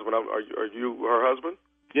with her husband. Are you her husband?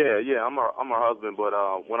 Yeah, I'm her husband, but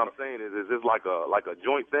what I'm saying is this like a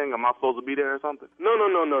joint thing? Am I supposed to be there or something?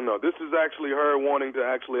 No. This is actually her wanting to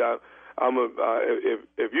actually.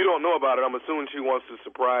 If you don't know about it, I'm assuming she wants to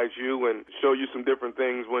surprise you and show you some different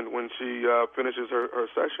things when she finishes her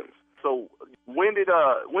sessions. So when did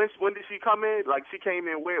she come in? Like she came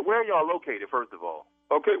in. Where are y'all located? First of all.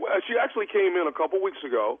 Okay, well, she actually came in a couple weeks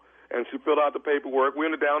ago and she filled out the paperwork. We're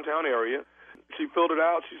in the downtown area. She filled it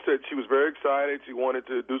out. She said she was very excited. She wanted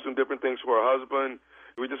to do some different things for her husband.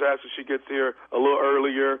 We just asked if she gets here a little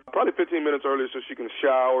earlier, probably 15 minutes earlier, so she can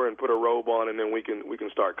shower and put her robe on, and then we can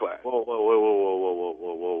start class. Whoa.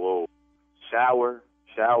 Shower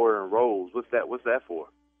and robes. What's that for?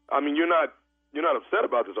 I mean, you're not upset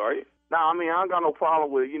about this, are you? No, I mean, I ain't got no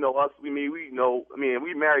problem with, us. We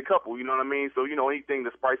married couple, you know what I mean? So, anything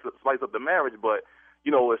to spice up the marriage, but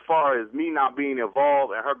as far as me not being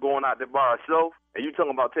involved and her going out there by herself, and you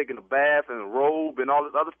talking about taking a bath and a robe and all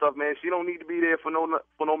this other stuff, man, she don't need to be there for no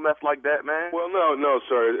mess like that, man. Well, no,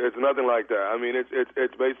 sir, it's nothing like that. I mean,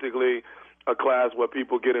 it's basically a class where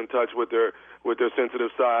people get in touch with their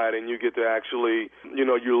sensitive side, and you get to actually,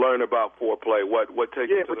 you learn about foreplay, what takes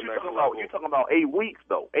you to the next level. You're talking about 8 weeks,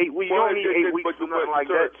 though. 8 weeks. Well, you don't need 8 weeks or nothing like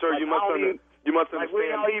that. Sir, you must understand.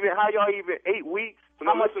 How y'all even 8 weeks?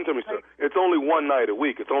 No, listen to me, sir. It's only one night a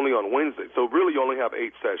week. It's only on Wednesday. So really you only have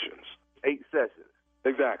 8 sessions. 8 sessions.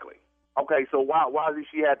 Exactly. Okay, so why does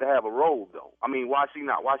she have to have a robe, though? I mean, why she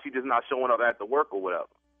just not showing up after work or whatever?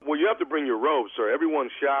 Well, you have to bring your robe, sir. Everyone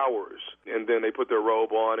showers, and then they put their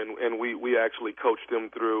robe on, and we actually coach them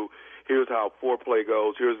through, here's how foreplay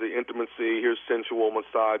goes, here's the intimacy, here's sensual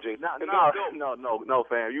massaging. No,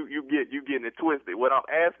 fam. You getting it twisted. What I'm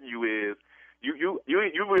asking you is, you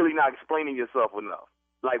really not explaining yourself enough.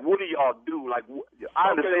 Like, what do y'all do? Like,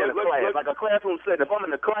 I understand a class. Like a classroom setting. If I'm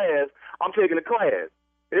in the class, I'm taking the class.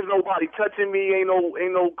 There's nobody touching me. Ain't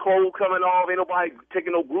no clothes coming off. Ain't nobody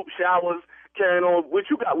taking no group showers. Carrying on. What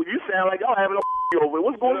you got? You sound like y'all having a over.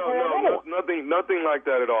 What's going on? Nothing like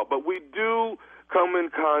that at all. But we do come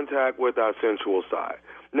in contact with our sensual side.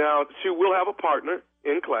 Now, she will have a partner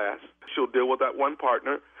in class. She'll deal with that one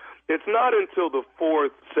partner. It's not until the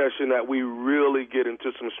fourth session that we really get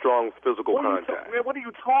into some strong physical contact. What are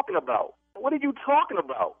you talking about? What are you talking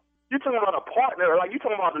about? You talking about a partner? Like you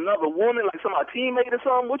talking about another woman, like a teammate or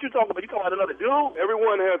something? What you talking about? You talking about another dude?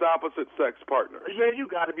 Everyone has opposite sex partners. Yeah, you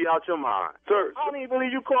got to be out your mind, sir. I don't even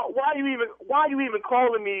believe you call. Why you even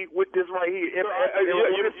calling me with this right here?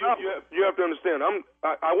 You have to understand.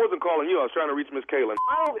 I wasn't calling you. I was trying to reach Miss Kaylin.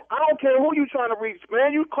 I don't care who you trying to reach,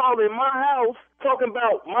 man. You calling my house talking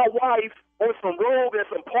about my wife on some road and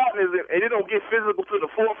some partners, and it don't get physical to the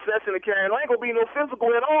fourth session of carrying. There ain't gonna be no physical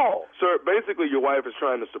at all. Sir, basically your wife is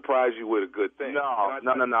trying to surprise you with a good thing. No.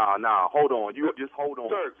 Hold on. You just hold on.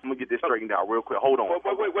 Sir, I'm gonna get this straightened out real quick. Hold on.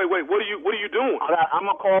 Wait. What are you doing? I'm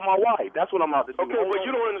gonna call my wife. That's what I'm about to do. Okay, but you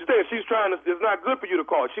don't understand. She's trying to. It's not good for you to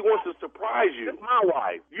call. She wants to surprise you. It's my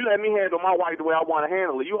wife. You let me handle my wife the way I want to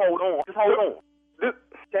handle it. You hold on. Just hold on.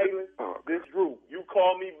 Kaylin, this Drew. You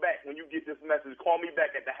call me back when you get this message. Call me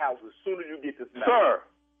back at the house as soon as you get this message. Sir.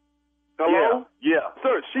 Hello? Yeah.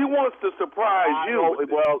 Sir, she wants to surprise you.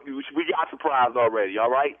 Well, we got surprised already, all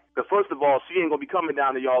right? Because first of all, she ain't going to be coming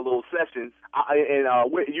down to y'all little sessions.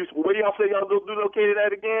 Where y'all say y'all located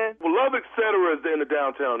at again? Well, Love Etc. is in the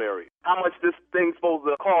downtown area. How much this thing's supposed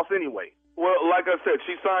to cost anyway? Well, like I said,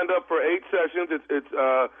 she signed up for 8 sessions. It's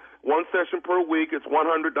one session per week. It's $100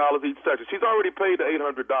 each session. She's already paid the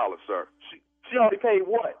 $800, sir. She already paid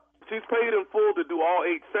what? She's paid in full to do all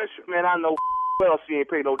 8 sessions. Man, I know well she ain't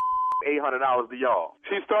paid no $800 to y'all.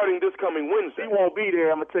 She's starting this coming Wednesday. She won't be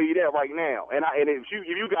there. I'm gonna tell you that right now. And if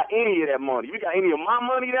you got any of that money, if you got any of my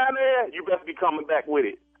money down there, you better be coming back with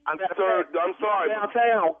it. Sir, I'm sorry.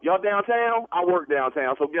 Downtown. Y'all downtown? I work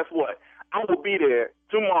downtown. So guess what? I will be there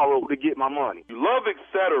tomorrow to get my money. Love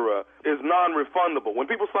Etc. is non-refundable. When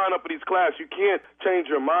people sign up for these classes, you can't change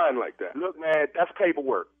your mind like that. Look, man, that's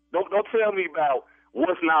paperwork. Don't tell me about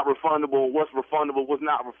what's not refundable, what's refundable, what's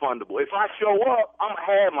not refundable. If I show up, I'm gonna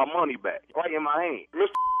have my money back right in my hand.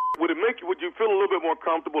 Mr. Would you feel a little bit more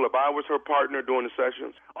comfortable if I was her partner during the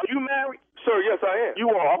sessions? Are you married? Sir, yes, I am. You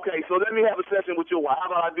are? Okay, so let me have a session with your wife. How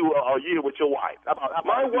about I do a year with your wife?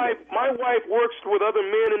 My wife works with other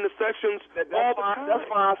men in the sessions all the time. That's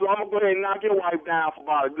fine. So I'm going to go ahead and knock your wife down for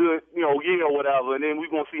about a good, year or whatever, and then we're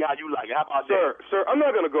going to see how you like it. How about that? Sir, I'm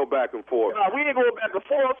not going to go back and forth. No, we ain't going back and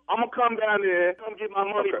forth. I'm going to come down there, come get my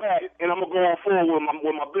money back, and I'm going to go on forward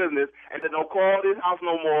with my business, and then don't call this house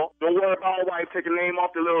no more. Don't worry about my wife taking name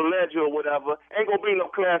off the little ledger or whatever. Ain't going to be no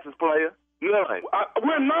classes, player. None.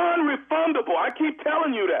 We're non-refundable. I keep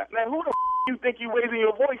telling you that. Man, who the you think you raising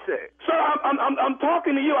your voice at? Sir, I'm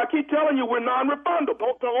talking to you. I keep telling you we're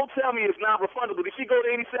non-refundable. Don't tell me it's not refundable. Did she go to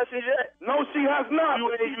any sessions yet? No, she has not. You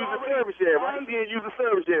ain't use the service yet, right? She ain't use the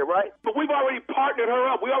service yet, right? But we've already partnered her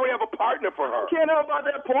up. We already have a partner for her. Can't know about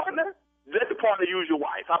that partner? Let the partner use your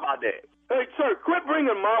wife. How about that? Hey, sir, quit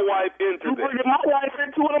bringing my wife into this. You bringing my wife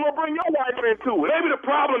into it, I'm going to bring your wife into it. Maybe the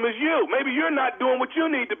problem is you. Maybe you're not doing what you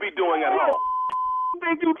need to be doing at home. Who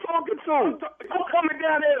think you talking to? I'm coming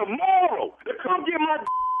down there tomorrow to come get my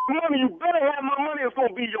money. You better have my money. It's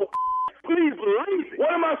going to be your Please believe it.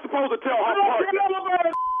 What am I supposed to tell her partner? I don't care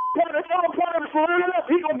about partner. If our partner is surrendering up,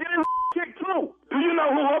 he going to get his kicked too. Do you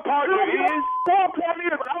know who her partner is? Her partner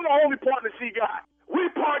is. I'm the only partner she got. We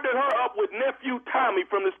partnered her up with nephew Tommy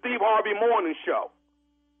from the Steve Harvey Morning Show.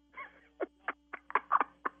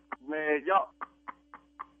 Man, y'all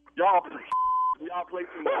play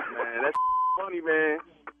too much, man. That's funny, man.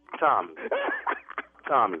 Tommy.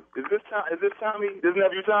 Is this Tommy? This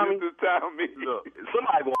nephew Tommy? This is Tommy. Look,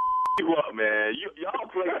 somebody gonna you up, man. Y'all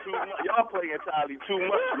play too much. Y'all play entirely too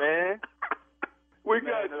much, man. We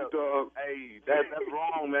got you, dog. Hey, that's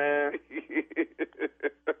wrong, man.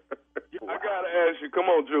 I gotta ask you, come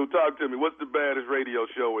on, Drew, talk to me. What's the baddest radio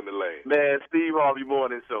show in the land? Man, Steve Harvey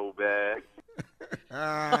Morning Show, man.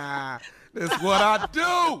 That's what I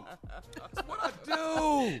do. That's what I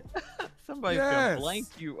do. Somebody's gonna blank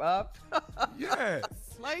you up. Yes.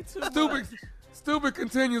 Play too much. Stupid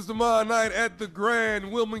continues tomorrow night at the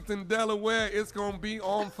Grand, Wilmington, Delaware. It's gonna be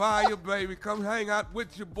on fire, baby. Come hang out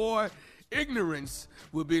with your boy. Ignorance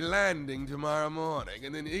will be landing tomorrow morning,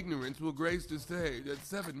 and then Ignorance will grace the stage at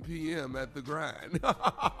 7 p.m. at the Grind.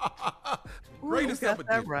 Greatest ever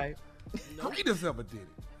did it. Right. Greatest ever did it.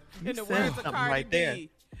 In the words of Cardi B,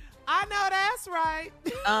 I know that's right.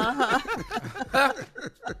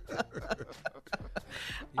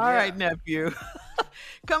 All right, nephew.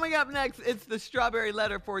 Coming up next, it's the strawberry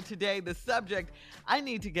letter for today. The subject, I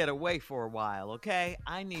need to get away for a while, okay?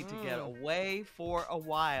 I need to get away for a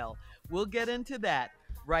while. We'll get into that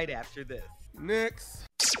right after this. Next.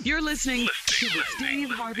 You're listening to the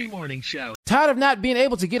Steve Harvey Morning Show. Tired of not being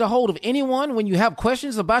able to get a hold of anyone when you have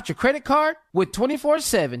questions about your credit card? With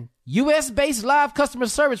 24/7 U.S.-based live customer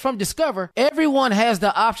service from Discover, everyone has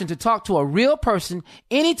the option to talk to a real person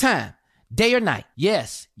anytime, day or night.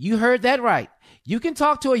 Yes, you heard that right. You can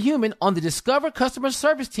talk to a human on the Discover customer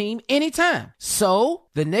service team anytime. So,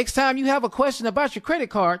 the next time you have a question about your credit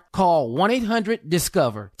card, call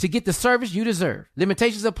 1-800-DISCOVER to get the service you deserve.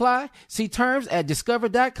 Limitations apply. See terms at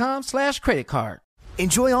discover.com/creditcard.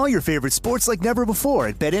 Enjoy all your favorite sports like never before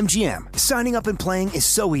at BetMGM. Signing up and playing is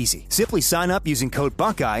so easy. Simply sign up using code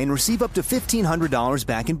Buckeye and receive up to $1,500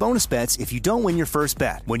 back in bonus bets if you don't win your first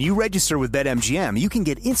bet. When you register with BetMGM, you can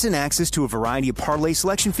get instant access to a variety of parlay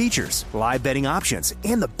selection features, live betting options,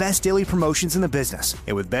 and the best daily promotions in the business.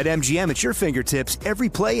 And with BetMGM at your fingertips, every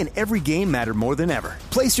play and every game matter more than ever.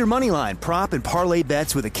 Place your moneyline, prop, and parlay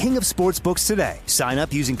bets with the king of sportsbooks today. Sign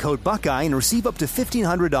up using code Buckeye and receive up to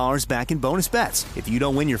 $1,500 back in bonus bets if you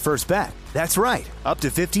don't win your first bet. That's right, up to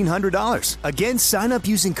 $1,500. Again, sign up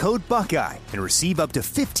using code Buckeye and receive up to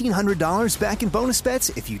 $1,500 back in bonus bets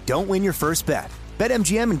if you don't win your first bet.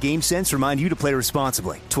 BetMGM and GameSense remind you to play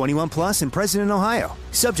responsibly. 21 plus and present in Ohio.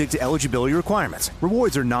 Subject to eligibility requirements.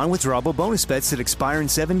 Rewards are non-withdrawable bonus bets that expire in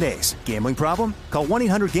 7 days. Gambling problem? Call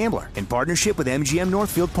 1-800-GAMBLER in partnership with MGM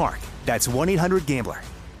Northfield Park. That's 1-800-GAMBLER.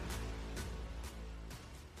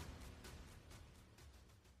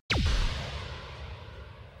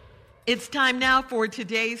 It's time now for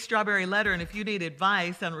today's Strawberry Letter, and if you need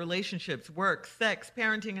advice on relationships, work, sex,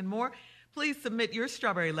 parenting, and more, please submit your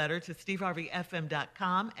Strawberry Letter to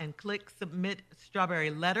steveharveyfm.com and click Submit Strawberry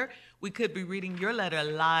Letter. We could be reading your letter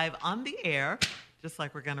live on the air, just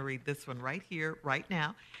like we're going to read this one right here, right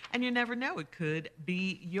now, and you never know, it could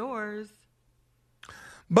be yours.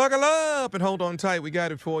 Buckle up and hold on tight. We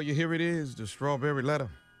got it for you. Here it is, the Strawberry Letter.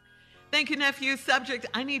 Thank you, nephew. Subject,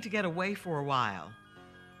 I need to get away for a while.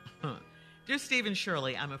 Dear Steve and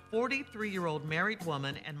Shirley, I'm a 43-year-old married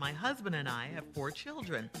woman, and my husband and I have 4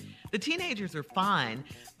 children. The teenagers are fine,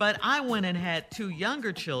 but I went and had 2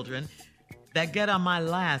 younger children that get on my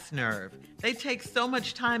last nerve. They take so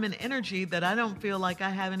much time and energy that I don't feel like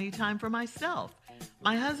I have any time for myself.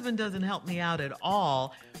 My husband doesn't help me out at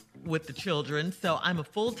all with the children, so I'm a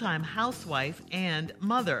full-time housewife and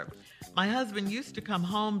mother. My husband used to come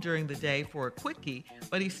home during the day for a quickie,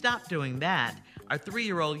 but he stopped doing that. Our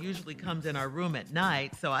 3-year-old usually comes in our room at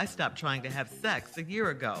night, so I stopped trying to have sex a year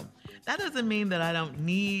ago. That doesn't mean that I don't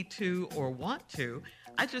need to or want to.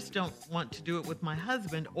 I just don't want to do it with my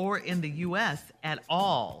husband or in the U.S. at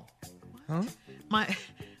all. Huh?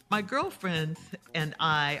 My girlfriends and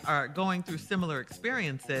I are going through similar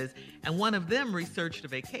experiences, and one of them researched a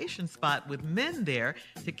vacation spot with men there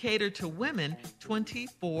to cater to women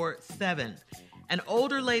 24/7. An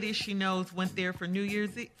older lady she knows went there for New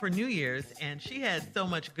Year's, and she had so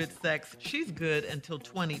much good sex, she's good until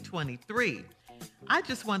 2023. I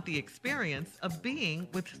just want the experience of being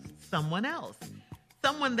with someone else,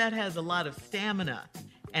 someone that has a lot of stamina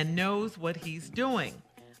and knows what he's doing.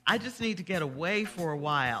 I just need to get away for a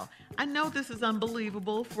while. I know this is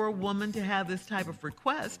unbelievable for a woman to have this type of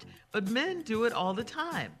request, but men do it all the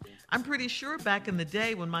time. I'm pretty sure back in the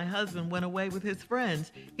day when my husband went away with his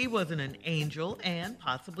friends, he wasn't an angel and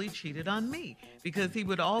possibly cheated on me because he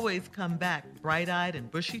would always come back bright-eyed and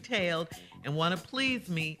bushy-tailed and want to please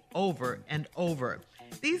me over and over.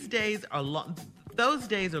 Those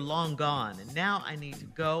days are long gone, and now I need to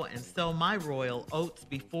go and sow my royal oats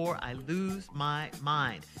before I lose my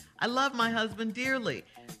mind. I love my husband dearly,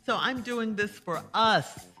 so I'm doing this for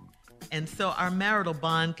us, and so our marital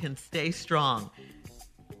bond can stay strong.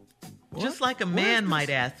 What? Just like a man might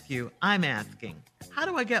ask you, I'm asking, how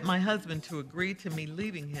do I get my husband to agree to me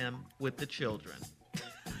leaving him with the children?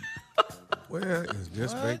 Where is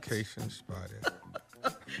this vacation spot at?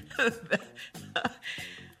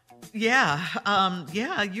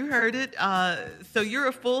 Yeah, you heard it. So you're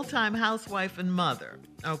a full-time housewife and mother,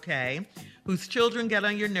 okay, whose children get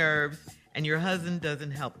on your nerves, and your husband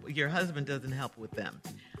doesn't help with them.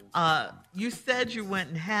 You said you went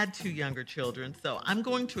and had 2 younger children, so I'm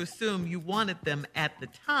going to assume you wanted them at the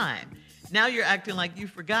time. Now you're acting like you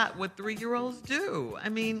forgot what 3-year-olds do. I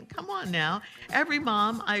mean, come on now. Every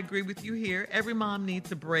mom, I agree with you here, every mom needs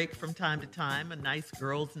a break from time to time, a nice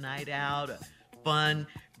girls' night out, a fun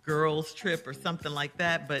girls trip or something like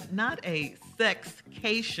that, but not a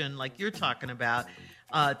sexcation like you're talking about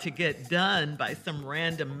to get done by some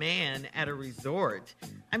random man at a resort.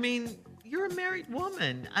 I mean, you're a married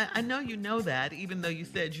woman. I know you know that, even though you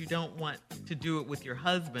said you don't want to do it with your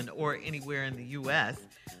husband or anywhere in the U.S.,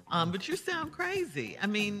 but you sound crazy. I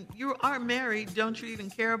mean, you are married. Don't you even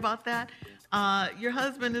care about that? Your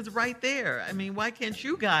husband is right there. I mean, why can't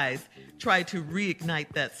you guys try to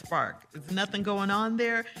reignite that spark? Is nothing going on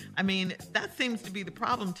there? I mean, that seems to be the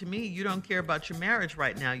problem to me. You don't care about your marriage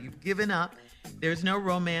right now. You've given up. There's no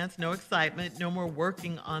romance, no excitement, no more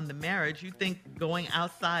working on the marriage. You think going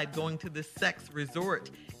outside, going to the sex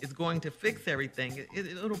resort is going to fix everything.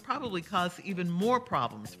 It'll probably cause even more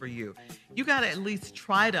problems for you. You got to at least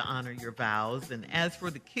try to honor your vows. And as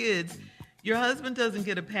for the kids, your husband doesn't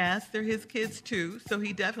get a pass. They're his kids too. So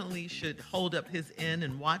he definitely should hold up his end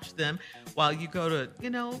and watch them while you go to,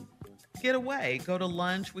 get away. Go to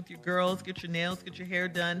lunch with your girls, get your nails, get your hair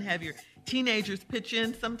done, have your teenagers pitch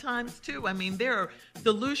in sometimes too. I mean, there are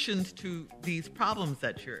solutions to these problems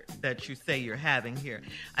that you say you're having here.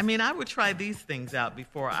 I mean, I would try these things out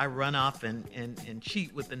before I run off and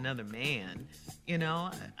cheat with another man.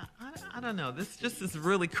 I don't know. This just is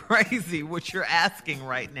really crazy what you're asking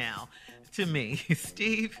right now to me.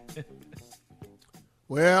 Steve?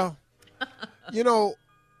 Well,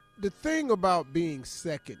 the thing about being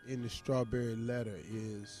second in the strawberry letter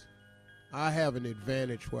is I have an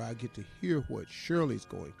advantage where I get to hear what Shirley's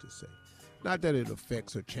going to say. Not that it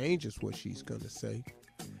affects or changes what she's going to say.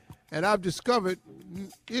 And I've discovered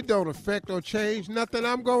it don't affect or change nothing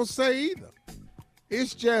I'm going to say either.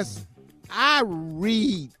 It's just I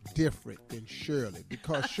read different than Shirley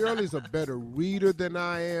because Shirley's a better reader than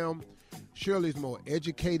I am. Shirley's more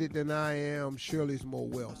educated than I am. Shirley's more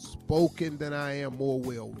well-spoken than I am, more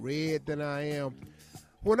well-read than I am.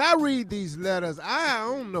 When I read these letters, I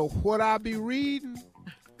don't know what I be reading,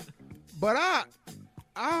 but I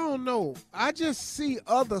don't know. I just see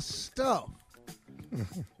other stuff.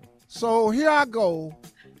 So here I go,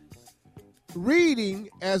 reading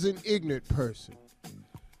as an ignorant person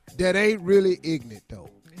that ain't really ignorant, though.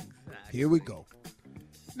 Exactly. Here we go.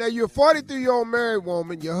 Now, you're a 43-year-old married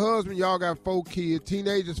woman. Your husband, y'all got 4 kids.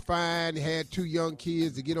 Teenagers fine. You had 2 young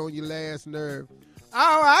kids to get on your last nerve.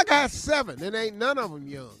 Oh, I got 7, and ain't none of them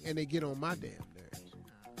young, and they get on my damn nerves.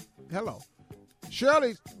 Hello.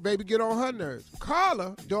 Shirley's baby get on her nerves.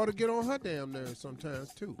 Carla, daughter, get on her damn nerves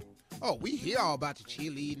sometimes, too. Oh, we hear all about the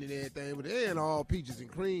cheerleading and everything, but they ain't all peaches and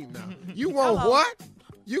cream now. You want what?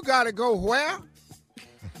 You got to go where?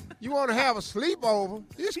 You want to have a sleepover?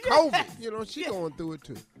 It's COVID. She going through it,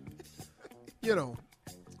 too.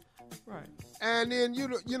 Right. And then,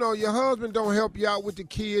 your husband don't help you out with the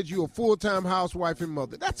kids. You're a full-time housewife and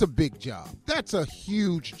mother. That's a big job. That's a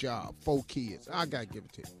huge job, 4 kids. I got to give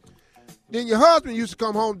it to you. Then your husband used to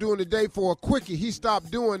come home during the day for a quickie. He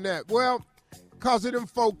stopped doing that. Well, because of them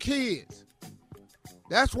 4 kids.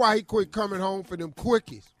 That's why he quit coming home for them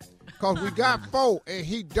quickies. Because we got 4, and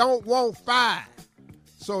he don't want 5.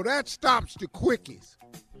 So that stops the quickies.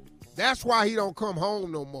 That's why he don't come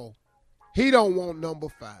home no more. He don't want number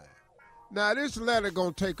 5. Now, this letter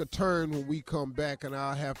going to take a turn when we come back, and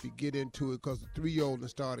I'll have to get into it because the 3-year-old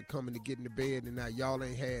started coming to get in the bed, and now y'all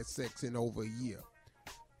ain't had sex in over a year.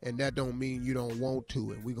 And that don't mean you don't want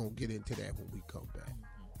to, and we're going to get into that when we come back.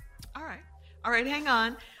 All right, hang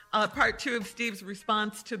on. Part 2 of Steve's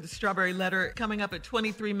response to the strawberry letter coming up at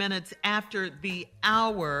 23 minutes after the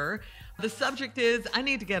hour. The subject is, I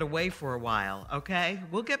need to get away for a while, okay?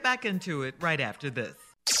 We'll get back into it right after this.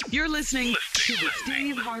 You're listening to the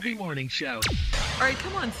Steve Harvey Morning Show. All right,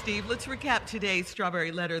 come on, Steve. Let's recap today's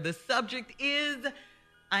strawberry letter. The subject is,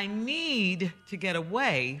 I need to get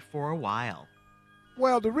away for a while.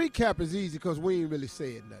 Well, the recap is easy because we ain't really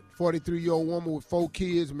said nothing. 43-year-old woman with 4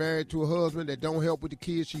 kids, married to a husband that don't help with the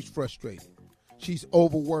kids. She's frustrated. She's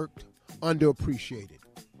overworked, underappreciated.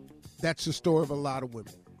 That's the story of a lot of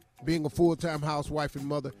women. Being a full-time housewife and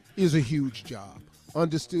mother is a huge job.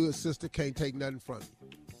 Understood, sister, can't take nothing from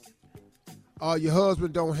you. Your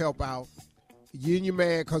husband don't help out. You and your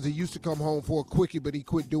man because he used to come home for a quickie, but he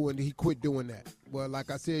quit doing that. Well,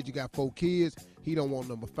 like I said, you got 4 kids. He don't want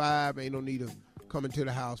number 5. Ain't no need of coming to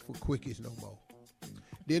the house for quickies no more.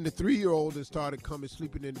 Then the 3-year-old that started coming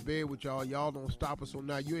sleeping in the bed with y'all. Y'all don't stop her, so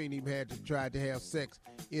now you ain't even had to try to have sex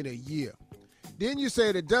in a year. Then you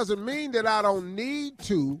said it doesn't mean that I don't need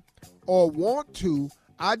to or want to.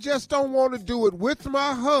 I just don't want to do it with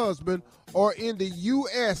my husband or in the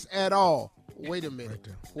U.S. at all. Wait a minute.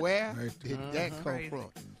 Where did that come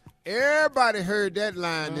from? Everybody heard that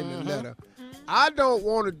line in the letter. I don't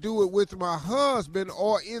want to do it with my husband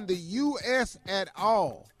or in the U.S. at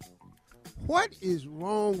all. What is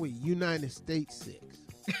wrong with United States sex?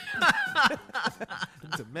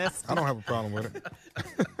 It's a mess. I don't have a problem with it.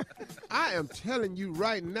 I am telling you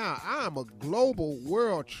right now, I am a global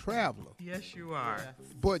world traveler. Yes, you are.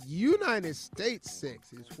 But United States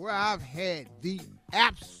sex is where I've had the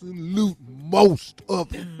absolute most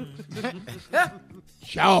of it.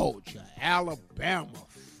 Georgia, Alabama,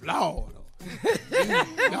 Florida, New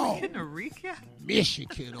York,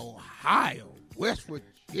 Michigan, Ohio, West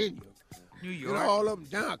Virginia, New York, all of them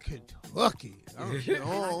down Kentucky,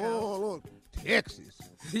 all Texas,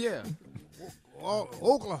 yeah,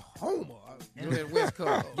 Oklahoma, that West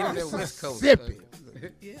Coast, that West Coast, Mississippi,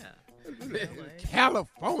 yeah.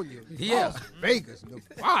 California, Las Vegas,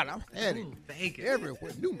 Nevada, I've had it Vegas.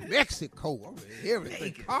 everywhere. New Mexico,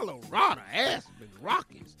 everything. Vegas. Colorado, Aspen,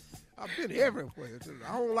 Rockies. I've been everywhere.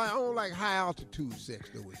 I don't like high altitude sex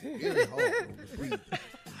though. It's very hard on the breathing.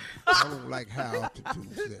 I don't like high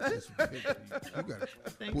altitude sex. You gotta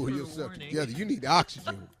pull yourself together. You need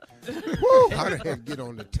oxygen. Woo! I had to get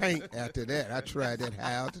on the tank after that. I tried that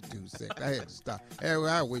high altitude sex. I had to stop.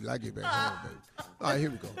 I'll wait till I get back home, baby. All right, here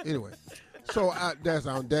we go. Anyway, so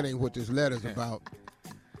that ain't what this letter's about.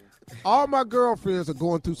 All my girlfriends are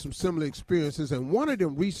going through some similar experiences, and one of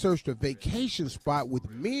them researched a vacation spot with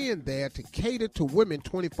men there to cater to women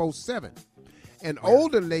 24/7. An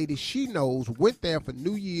older lady she knows went there for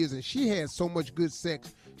New Year's, and she had so much good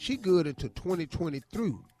sex, she good until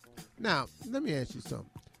 2023. Now, let me ask you something.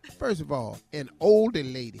 First of all, an older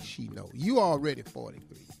lady she know. You already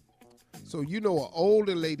 43. So you know an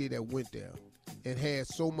older lady that went there and had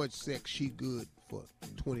so much sex she good for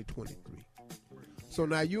 2023. So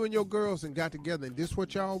now you and your girls and got together and this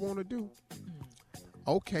what y'all want to do?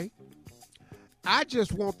 Okay. I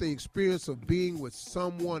just want the experience of being with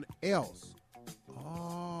someone else.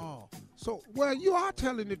 Oh. So, well, you are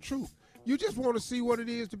telling the truth. You just want to see what it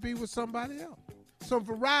is to be with somebody else. Some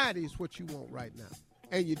variety is what you want right now.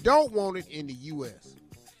 And you don't want it in the U.S.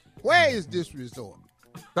 Where is this resort?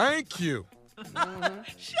 Thank you.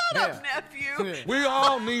 Shut up, nephew. We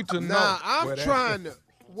all need to know. Now, I'm trying to,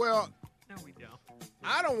 well, no, we don't.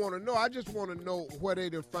 I don't want to know. I just want to know where they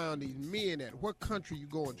done found these men at. What country you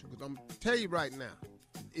going to? Because I'm going to tell you right now,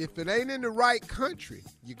 if it ain't in the right country,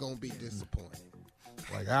 you're going to be disappointed.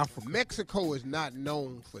 Like Africa. Mexico is not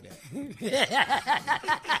known for that.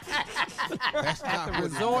 That's not at the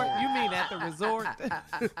resort? You mean at the resort?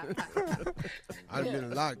 I've been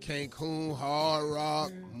a lot of Cancun, Hard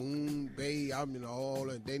Rock, Moon Bay. I mean, all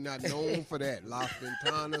of they not known for that. Las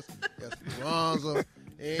Ventanas, Esperanza.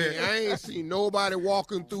 And I ain't seen nobody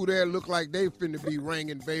walking through there look like they finna be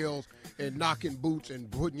ringing bells and knocking boots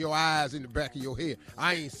and putting your eyes in the back of your head.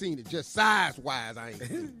 I ain't seen it. Just size-wise, I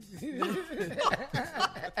ain't seen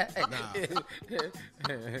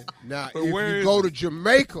it. Now if you go to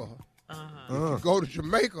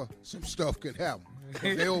Jamaica, some stuff can happen.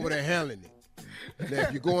 They over there handling it. Now,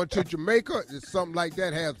 if you're going to Jamaica, it's something like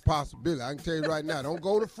that has a possibility. I can tell you right now, don't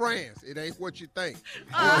go to France. It ain't what you think.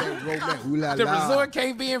 The resort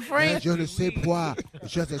can't be in France. Je ne sais pas.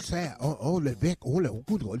 Je ne sais.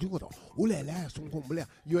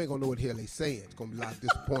 You ain't gonna know what the hell they saying. It's gonna be a lot of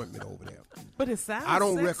disappointment over there. But it sounds I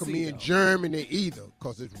don't sexy, recommend though. Germany either,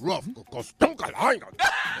 because it's rough. Because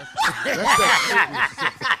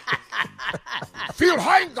Viel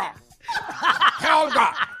Heinger.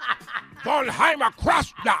 Helga. Von Heimer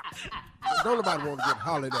Krasna. Don't nobody want to get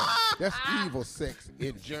hollered at. That's evil sex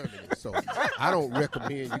in Germany. So I don't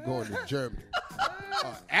recommend you going to Germany.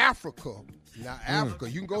 Africa. Now, Africa.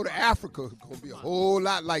 You can go to Africa. It's going to be a whole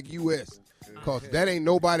lot like U.S. Because that ain't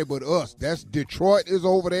nobody but us. That's Detroit is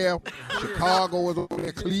over there. Chicago is over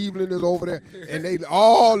there. Cleveland is over there. And they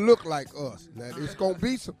all look like us. Now, it's going to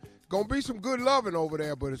be some good loving over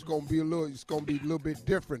there, but it's going to be a little bit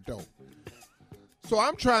different, though. So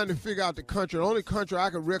I'm trying to figure out the country. The only country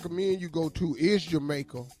I can recommend you go to is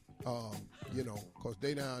Jamaica, because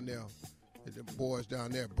they down there, the boys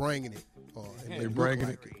down there bringing it. And they bringing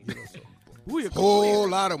it. So, whole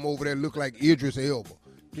lot of them over there look like Idris Elba.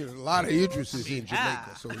 A lot of Idrises in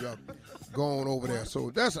Jamaica, so y'all going over there.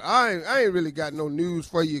 So I ain't really got no news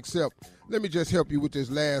for you except let me just help you with this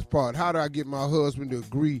last part. How do I get my husband to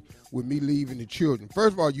agree with me leaving the children?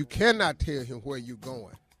 First of all, you cannot tell him where you're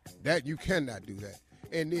going. That you cannot do that.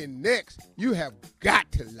 And then next, you have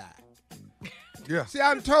got to lie. Yeah. See,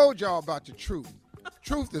 I done told y'all about the truth.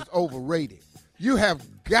 Truth is overrated. You have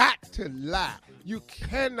got to lie. You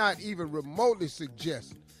cannot even remotely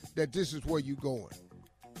suggest that this is where you're going.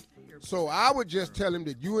 So I would just tell him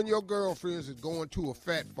that you and your girlfriends is going to a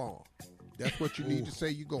fat farm. That's what you need to say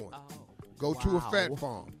you're going. Go to a fat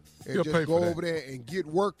farm. And He'll pay just for go that. over there and get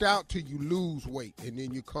worked out till you lose weight, and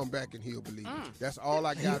then you come back and he'll believe you. That's all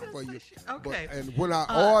I got for you. Okay. And when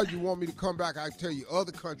or you want me to come back, I tell you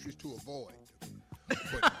other countries to avoid.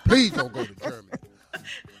 But please don't go to Germany.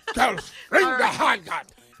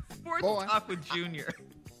 Sports Talk with Junior.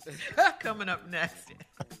 Coming up next.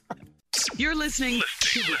 You're listening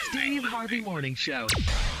to the Steve Harvey Morning Show.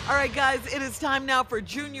 All right, guys, it is time now for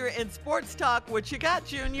Junior in Sports Talk. What you got,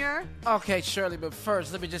 Junior? Okay, Shirley, but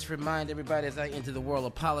first, let me just remind everybody as I enter the world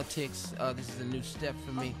of politics, this is a new step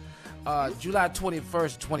for me. July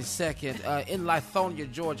 21st, 22nd, in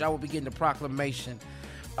Lithonia, Georgia, I will be getting the proclamation.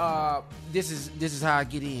 This is how I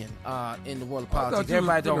get in the world of politics.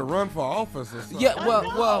 Everybody don't run for office or something. Yeah,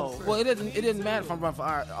 well, it didn't matter if I'm running for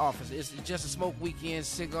our office. It's just a smoke weekend,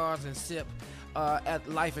 cigars and sip at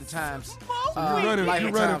Life and Times. Life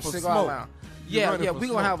and Times cigar lounge. Yeah, we're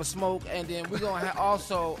gonna have a smoke, and then we're gonna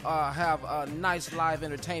also have a nice live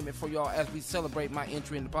entertainment for y'all as we celebrate my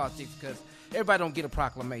entry into politics, because everybody don't get a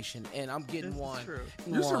proclamation, and I'm getting one. True.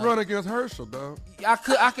 You should run against Herschel, dog. I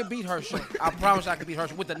could beat Herschel. I promise I could beat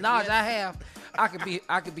Herschel. With the knowledge I have, I could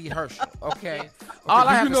beat Herschel. Okay. All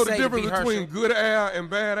I have you know to say the difference to beat between Herschel, good air and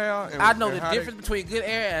bad air? I know the difference between good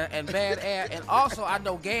air and bad air, and also I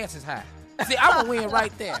know gas is high. See, I'm going to win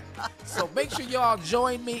right there. So make sure y'all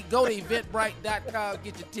join me. Go to eventbrite.com.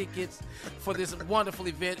 Get your tickets for this wonderful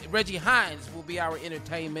event. Reggie Hines will be our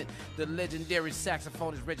entertainment. The legendary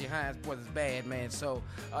saxophonist Reggie Hines, boy, is bad, man. So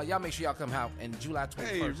y'all make sure y'all come out in July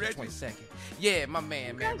 21st and 22nd. Yeah, my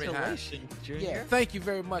man, Reggie Hines. Junior. Yeah, thank you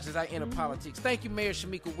very much as I enter politics. Thank you, Mayor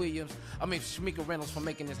Shamika Reynolds, for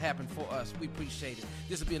making this happen for us. We appreciate it.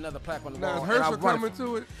 This will be another plaque on the wall. Now, is Herschel coming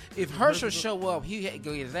to it? If Herschel show up, he had to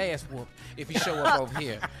go get his ass whooped. If he show up over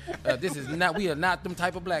here, we are not them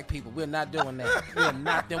type of black people. We're not doing that. We are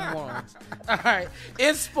not them ones. All right,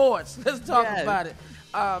 in sports, let's talk about it.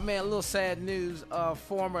 Man, a little sad news.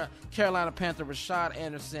 Former Carolina Panther Rashad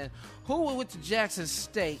Anderson, who went to Jackson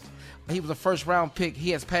State, he was a first-round pick.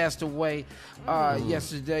 He has passed away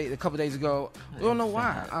yesterday, a couple days ago. We don't know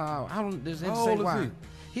why. There's anything to say why.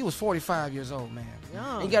 He was 45 years old, man.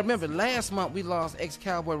 And you got to remember, last month we lost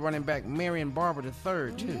ex-Cowboy running back Marion Barber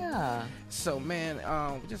III, too. Yeah. So, man,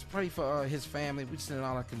 just pray for his family. We send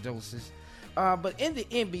all our condolences. But in the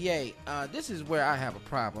NBA, this is where I have a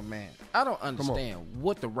problem, man. I don't understand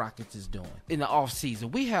what the Rockets is doing in the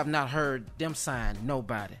offseason. We have not heard them sign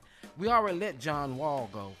nobody. We already let John Wall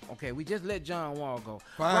go. Okay, we just let John Wall go.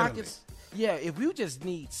 Finally. Rockets, if you just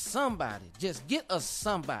need somebody, just get us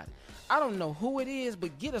somebody. I don't know who it is,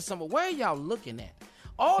 but get us somebody. Where are y'all looking at?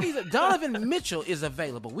 All these Donovan Mitchell is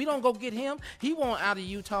available. We don't go get him. He want out of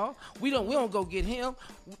Utah. We don't go get him.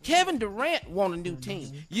 Kevin Durant want a new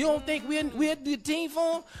team. You don't think we're the team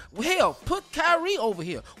for him? Well, hell, put Kyrie over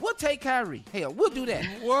here. We'll take Kyrie. Hell, we'll do that.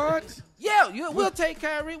 What? Yeah, we'll take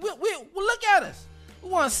Kyrie. We'll look at us. We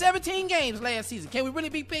won 17 games last season. Can we really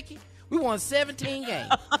be picky? We won 17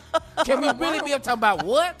 games. Can we really be talking about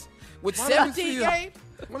what? With 17 games?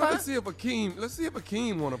 Well, let's see if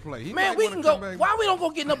Akeem want to play. Man, we can go. Why we don't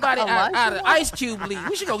go get nobody out of Ice Cube League?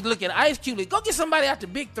 We should go look at Ice Cube League. Go get somebody out the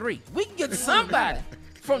Big Three. We can get somebody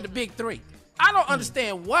from the Big Three. I don't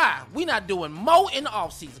understand why we not doing more in the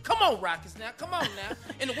offseason. Come on, Rockets, now. Come on, now.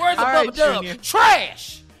 In the words of Bubba Dub,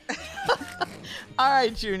 trash. All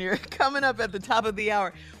right, Junior. Coming up at the top of the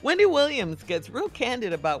hour, Wendy Williams gets real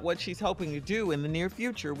candid about what she's hoping to do in the near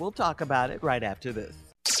future. We'll talk about it right after this.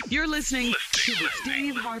 You're listening to the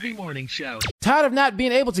Steve Harvey Morning Show. Tired of not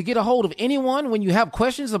being able to get a hold of anyone when you have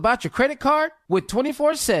questions about your credit card? With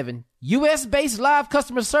 24/7 U.S.-based live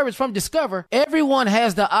customer service from Discover, everyone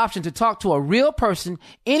has the option to talk to a real person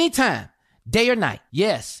anytime, day or night.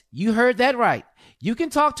 Yes, you heard that right. You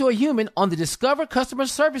can talk to a human on the Discover customer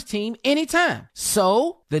service team anytime.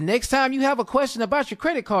 So, the next time you have a question about your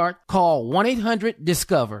credit card, call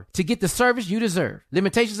 1-800-DISCOVER to get the service you deserve.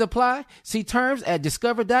 Limitations apply. See terms at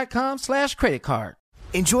discover.com/creditcard.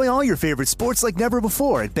 Enjoy all your favorite sports like never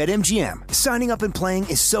before at BetMGM. Signing up and playing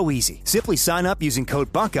is so easy. Simply sign up using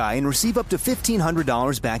code Buckeye and receive up to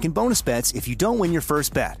 $1,500 back in bonus bets if you don't win your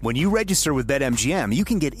first bet. When you register with BetMGM, you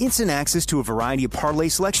can get instant access to a variety of parlay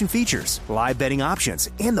selection features, live betting options,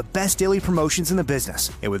 and the best daily promotions in the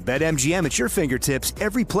business. And with BetMGM at your fingertips,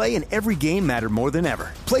 every play and every game matter more than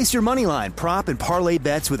ever. Place your moneyline, prop, and parlay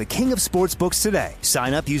bets with the king of sportsbooks today.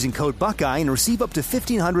 Sign up using code Buckeye and receive up to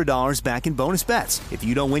 $1,500 back in bonus bets if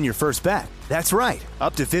you don't win your first bet. That's right,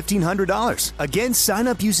 up to $1,500. Again, sign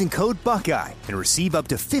up using code Buckeye and receive up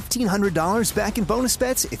to $1,500 back in bonus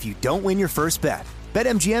bets if you don't win your first bet.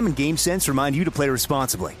 BetMGM and GameSense remind you to play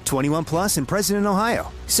responsibly. 21 plus and present in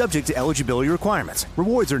Ohio. Subject to eligibility requirements.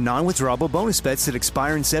 Rewards are non-withdrawable bonus bets that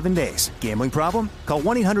expire in 7 days. Gambling problem? Call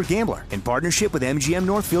 1-800-GAMBLER in partnership with MGM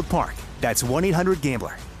Northfield Park. That's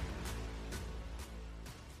 1-800-GAMBLER.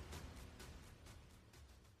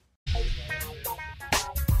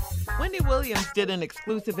 Wendy Williams did an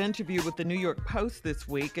exclusive interview with the New York Post this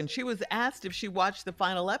week, and she was asked if she watched the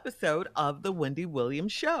final episode of The Wendy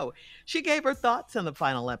Williams Show. She gave her thoughts on the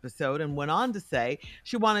final episode and went on to say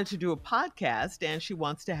she wanted to do a podcast and she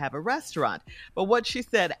wants to have a restaurant. But what she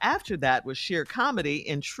said after that was sheer comedy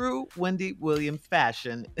in true Wendy Williams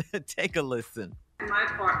fashion. Take a listen. In my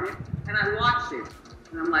apartment, and I watched it,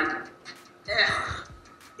 and I'm like, ugh.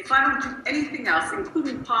 If I don't do anything else,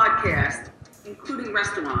 including podcast, including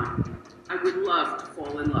restaurant, I would love to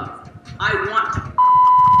fall in love. I want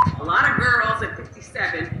to. A lot of girls at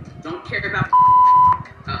 57 don't care about.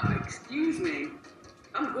 Excuse me,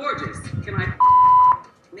 I'm gorgeous. Can I?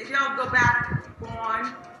 Maybe I'll go back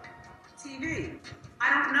on TV.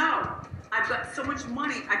 I don't know. I've got so much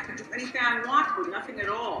money, I could do anything I want for nothing at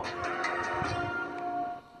all.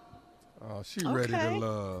 Oh, she ready to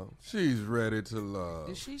love. She's ready to love.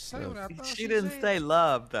 Did she say what I thought she didn't say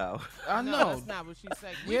love, though. I know. No, that's not what she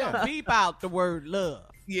said. We don't beep out the word love.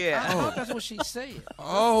 Yeah. I thought that's what she said.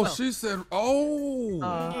 Oh, she said, oh.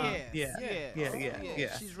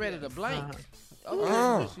 Yeah. She's ready to blank. That's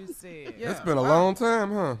what she said. It's been a long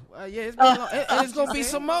time, huh? Yeah, it's been a long, and it's gonna be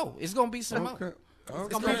some more. It's gonna be some more. Okay.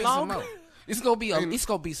 It's gonna be some more. It's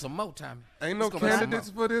gonna be some more time. Ain't no candidates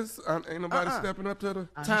for this? Ain't nobody stepping up to the...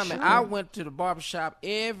 Tommy, I went to the barbershop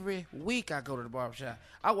every week. I go to the barbershop.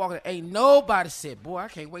 I walk in, ain't nobody said, boy, I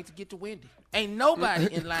can't wait to get to Wendy. Ain't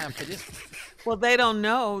nobody in line for this. Well, they don't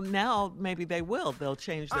know. Now maybe they will. They'll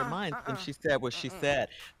change their minds when she said what she said.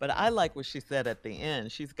 But I like what she said at the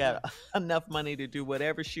end. She's got enough money to do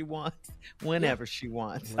whatever she wants, whenever she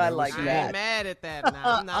wants. I like that. I ain't mad at that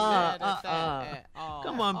now. I'm not mad at that at all.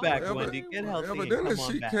 Come on back, Wendy. Get healthy. Evidently,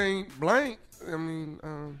 she can't blank. I mean,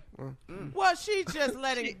 well, she's just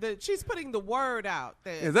she's putting the word out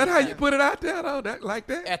there. Is that how you put it out there, though? Like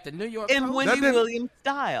that? At the New York in Post? Wendy Williams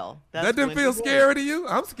style. That didn't feel scary to you?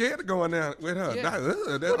 I'm scared of going down with her.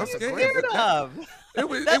 Yeah. I'm Scared of?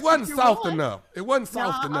 It wasn't soft enough. It wasn't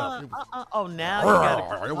soft enough. Oh, now you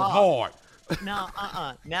got it was hard. No,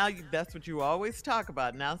 Now that's what you always talk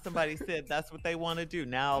about. Now somebody said that's what they want to do.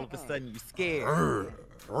 Now all of a sudden you're scared.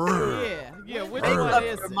 Yeah. Which Make one up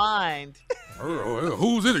is your it? mind.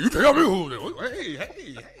 Who's it? You tell me who's it.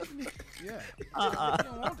 Hey. Yeah. You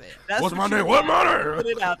don't want that. That's What's my you name? What my name? Put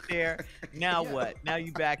it out there. Now what? Now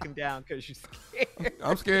you backing down because you're scared.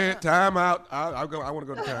 I'm scared. Time out. I want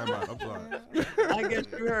to go to time out. I'm sorry. I guess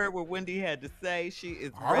you heard what Wendy had to say. She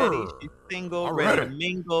is ready. She's single, ready to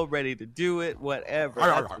mingle, ready to do it, whatever.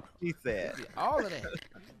 That's what she said. All of that.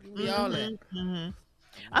 Give me all that. Mm-hmm.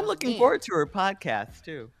 I'm looking forward to her podcast,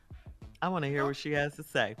 too. I want to hear what she has to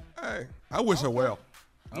say. Hey, I wish her well.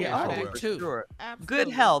 I do too. Sure. Absolutely.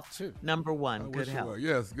 Good health, number one. Good health. Well.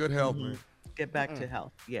 Yes, good health, man. Get back to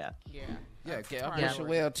health. Yeah. I wish her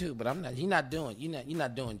well too, but I'm not. You're not doing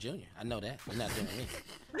Junior. I know that. You're not doing me.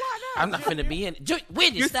 Why not? I'm not finna be in.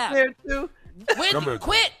 Wendy, You're stop. scared too? Wendy,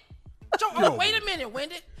 quit. Wait a minute,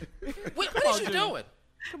 Wendy. What is you doing?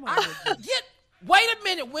 Come on, Wait a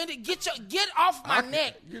minute, Wendy. Get off my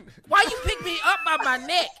neck. Why you pick me up by my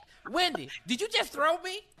neck, Wendy? Did you just throw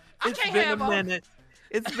me? It's been a minute.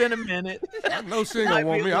 It's been a minute. I know she ain't gonna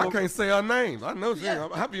want me. I can't say her name. I know she ain't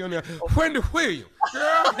gonna. I'll be on there. Wendy Williams.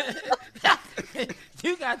 Girl.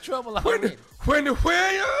 You got trouble already. Wendy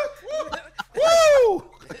Williams. Woo!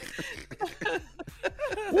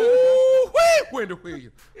 Woo! Wendy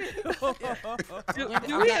Williams.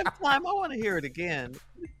 Do we have time? I want to hear it again.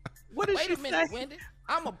 What did she Wait a minute, say? Wendy.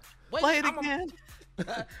 Play it again.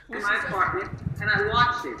 In my apartment, and I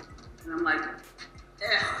watched it, and I'm like,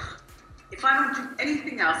 ugh. If I don't do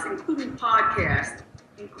anything else, including podcast,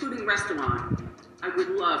 including restaurant, I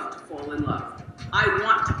would love to fall in love. I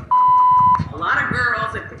want to. A lot of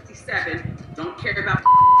girls at 57 don't care about.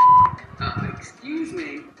 Excuse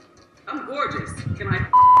me, I'm gorgeous. Can I?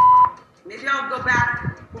 Maybe I'll go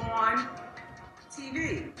back on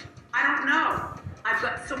TV. I don't know. I've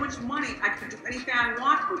got so much money, I could do anything I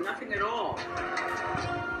want for nothing at all.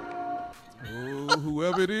 Ooh,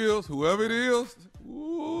 whoever it is,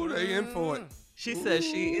 ooh, they in for it. She says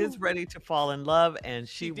she is ready to fall in love and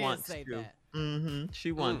she She did wants say to that.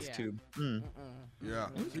 She wants to. Yeah,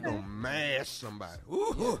 she gonna mash somebody.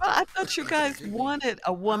 Ooh. Well, I thought you guys wanted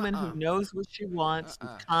a woman who knows what she wants,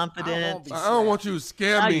 who's confident. I don't want you to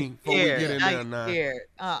scare me before we get in there now. Scared.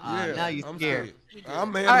 Yeah, now you're I'm scared.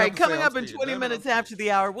 I'm man All right, enough to say coming I'm up in scared. 20 Damn it, minutes after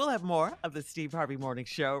the hour, we'll have more of the Steve Harvey Morning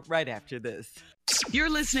Show right after this. You're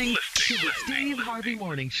listening to the Steve Harvey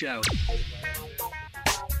Morning Show.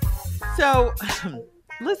 So,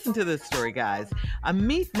 listen to this story, guys. A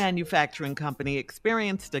meat manufacturing company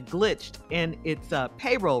experienced a glitch in its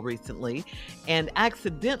payroll recently and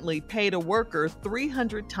accidentally paid a worker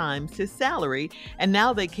 300 times his salary, and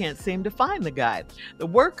now they can't seem to find the guy. The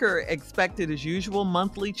worker expected his usual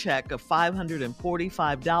monthly check of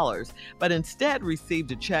 $545, but instead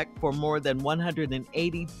received a check for more than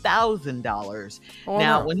 $180,000.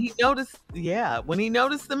 Now, when he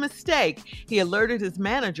noticed the mistake, he alerted his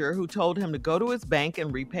manager, who told him to go to his bank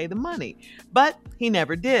and repay the money. But he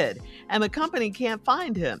never did, and the company can't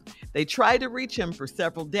find him. They tried to reach him for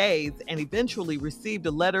several days and eventually received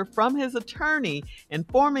a letter from his attorney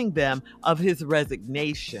informing them of his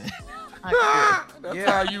resignation. That's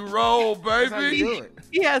how you roll, baby.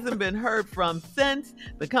 He hasn't been heard from since.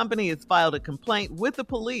 The company has filed a complaint with the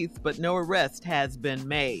police, but no arrest has been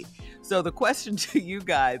made. So the question to you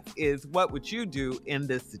guys is, what would you do in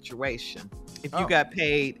this situation? If you got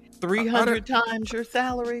paid 300 times your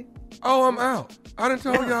salary? Oh, I'm out. I done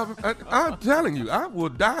told y'all. I'm telling you, I will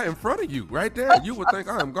die in front of you right there. You would think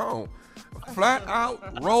I'm gone. Flat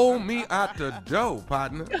out, roll me out the door,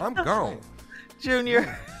 partner. I'm gone.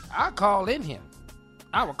 Junior. I'll call in him.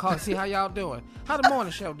 I will call and see how y'all doing. How the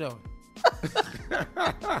morning show doing?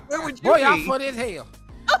 Where would you Boy, be? y'all funny as hell.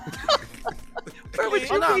 Where would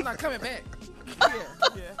you no, be? I'm not coming back.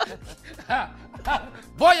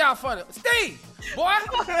 Boy, y'all funny. Steve, boy.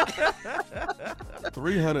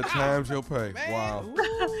 300 times your pay. Wow.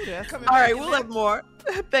 All right, we'll have more.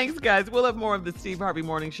 Thanks, guys. We'll have more of the Steve Harvey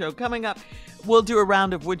Morning Show coming up. We'll do a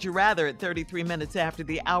round of Would You Rather at 33 minutes after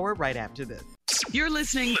the hour, right after this. You're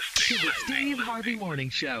listening to the Steve Harvey Morning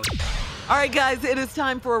Show. All right, guys, it is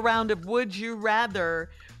time for a round of Would You Rather.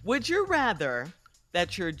 Would you rather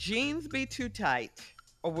that your jeans be too tight,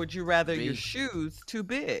 or would you rather your shoes too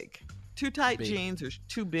big? Too tight jeans or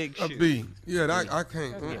too big shoes? A B. Yeah, I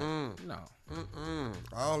can't. No.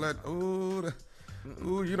 All that. Ooh,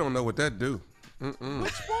 you don't know what that do.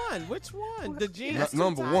 Which one? The jeans.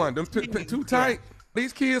 Number one, them too tight.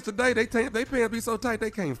 These kids today, they pants be so tight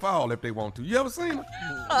they can't fall if they want to. You ever seen them?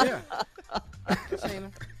 Yeah. Seen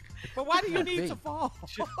them. But why do you need to fall?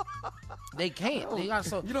 They can't. They got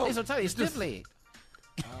so they so tight. They stiff legged.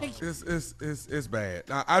 It's bad.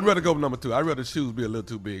 I'd rather go with number two. I'd rather shoes be a little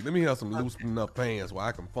too big. Let me have some loose enough pants where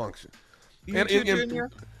I can function. Junior?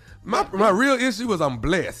 My real issue is I'm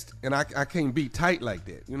blessed, and I can't be tight like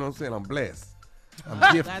that. You know what I'm saying? I'm blessed. I'm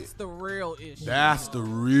gifted. That's the real issue. That's the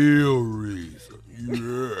real reason.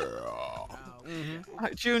 Yeah.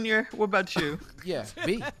 Junior, what about you? Yeah,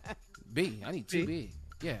 B. I need too big.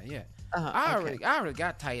 Yeah. I already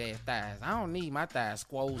got tight ass thighs. I don't need my thighs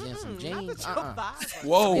squoze in some jeans.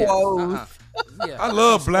 Squoze. Yeah. I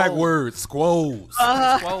love black words. Squoze.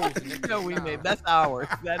 Squoze. No, we made. That's ours.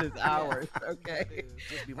 That is ours. Okay.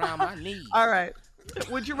 Just be around my knees. All right.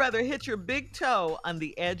 Would you rather hit your big toe on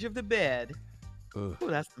the edge of the bed? Ooh,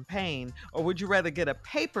 that's some pain. Or would you rather get a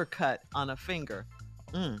paper cut on a finger?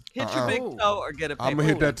 Hit your big toe or get a paper cut? I'm going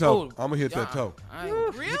to hit that toe. I'm going to hit that toe. I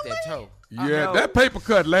ain't hit that toe. Yeah, that paper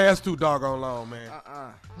cut lasts too doggone long, man.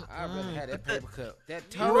 I'd rather have that paper cut.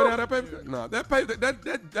 That toe. You rather have that paper cut? No,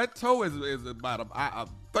 that toe is about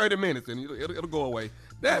 30 minutes and it'll go away.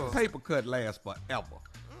 That paper cut lasts forever.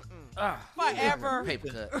 Forever. Paper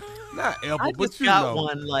cut. Not ever, I but just you got know.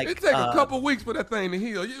 one, like, it take a couple weeks for that thing to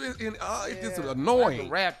heal. It's just annoying. I can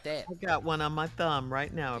wrap that. I got one on my thumb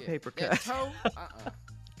right now, a paper cut. That toe?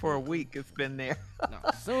 For a week, it's been there. No.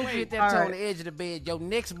 As soon as you hit that toe on the edge of the bed, your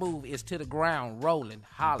next move is to the ground, rolling,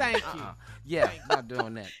 hollering. Thank you. Yeah, not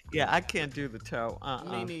doing that. Yeah, I can't do the toe.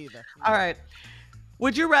 Me neither. All right.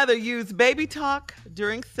 Would you rather use baby talk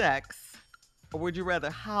during sex, or would you rather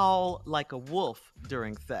howl like a wolf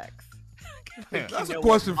during sex? That's a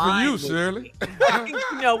question for you, Shirley. I think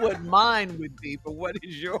you know what mine would be, but what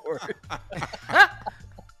is yours?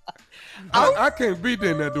 I can't be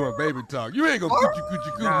there doing baby talk. You ain't gonna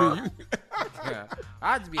coochie me. Yeah.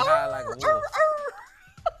 I'd just be high like a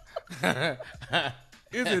wolf.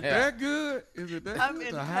 Is it that good? Is it that I'm good?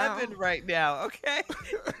 in to heaven howl? right now, okay?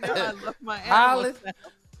 Now I love my Howling? animals.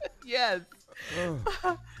 Yes.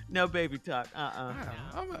 No baby talk.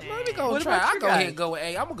 Let me go What try. about I'll you go ahead guys? and go with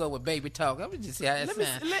A. I'm going to go with baby talk. Let me just see how that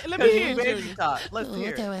sounds. Let me hear baby Junior. talk. Let's hear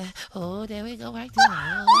it. There we go right there.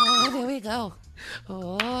 Oh, there we go.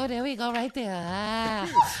 Oh, there we go right there.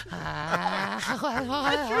 That's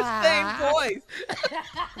your same voice.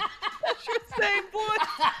 That's your same voice.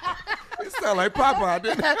 It sound like Popeye,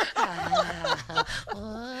 didn't it?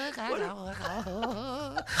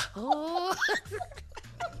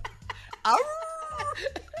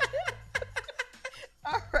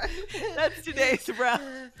 All right, that's today's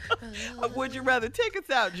round. Would you rather? Take us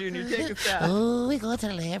out, Junior. Take us out. Oh, we go to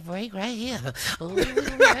the lab break right here. Oh,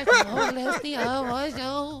 let's see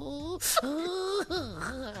how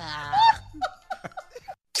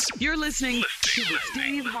You're listening to the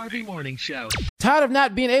Steve Harvey Morning Show. Tired of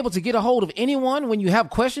not being able to get a hold of anyone when you have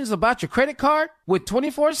questions about your credit card? With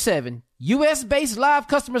 24/7 U.S.-based live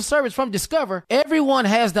customer service from Discover, everyone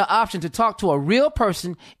has the option to talk to a real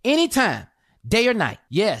person anytime, day or night.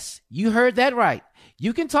 Yes, you heard that right.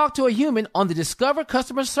 You can talk to a human on the Discover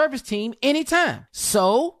customer service team anytime.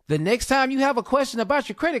 So, the next time you have a question about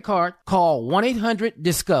your credit card, call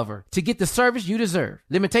 1-800-DISCOVER to get the service you deserve.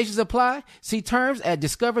 Limitations apply. See terms at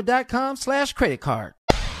discover.com/creditcard.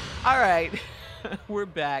 All right. We're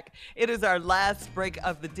back. It is our last break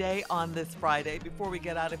of the day on this Friday. Before we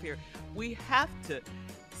get out of here, we have to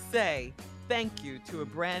say thank you to a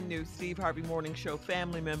brand new Steve Harvey Morning Show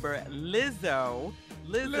family member, Lizzo.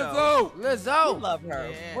 Lizzo. Lizzo. We love her.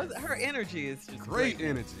 Yes. Her energy is just Great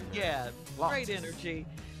energy. Yeah, great energy.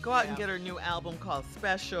 Go out and get her new album called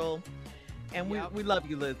Special. And we love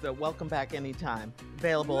you, Lizzo. Welcome back anytime.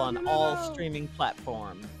 Available on all streaming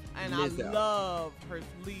platforms. And Lizzo. I love her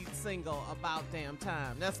lead single, About Damn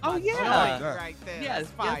Time. That's my yeah. joint right there. Yes, That's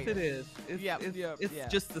fire. yes, it is. It's, Yep, it's, yep, it's yeah.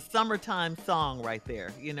 just the summertime song right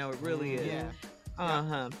there. You know, it really is. Yeah.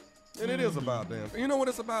 Uh-huh. And it is about damn. You know what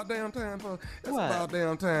it's about damn time for? It's What? about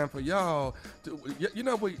damn time for y'all. You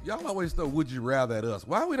know, y'all always throw would you rather at us.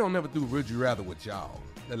 Why we don't never do would you rather with y'all,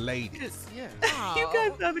 the ladies? Yeah. You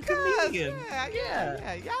guys are the comedians.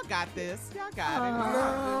 Yeah. Y'all got this. Y'all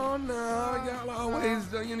got No, y'all always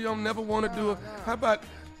you don't never want to do it. How about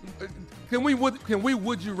can we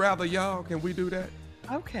would you rather y'all? Can we do that?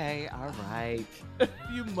 Okay, all right.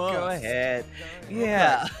 You must. Go ahead.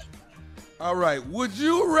 Yeah. All right. Would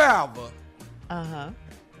you rather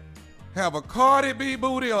have a Cardi B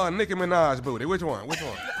booty or a Nicki Minaj booty? Which one?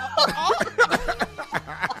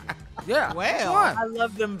 Yeah. Well, I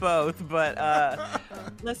love them both, but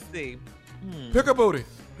let's see. Pick a booty.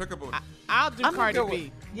 I'll do I'm Cardi gonna go B.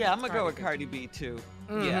 with- Yeah, I'm gonna go with Cardi B too.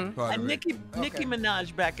 Yeah, Cardi and B. Nicki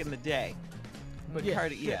Minaj back in the day, but Yeah.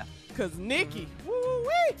 Cardi, yeah. Cause Nikki,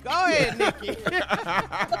 woo-wee. Go ahead, Nikki.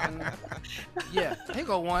 Yeah, here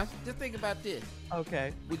go one. Just think about this.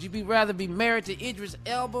 Okay. Would you rather be married to Idris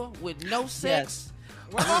Elba with no sex?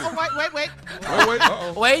 Wait. Wait.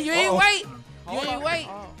 Uh-oh. Wait, you ain't Uh-oh. wait. You Hold ain't on. wait.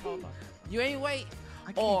 Hold on. You ain't wait.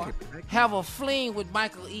 I can't Or get it. I can't- have a fling with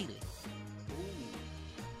Michael Ealy.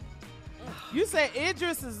 You said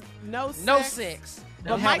Idris is no sex. No sex.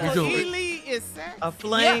 But Have Michael a- Ealy is sex. A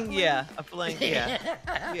fling, yeah. A fling, yeah.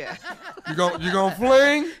 Yeah. You gonna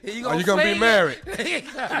fling? Or you gonna be married? You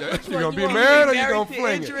gonna be married or you gonna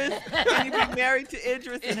fling Idris? it? Can you be married to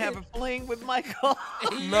Idris and have a fling with Michael?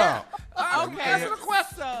 No. Okay, answer the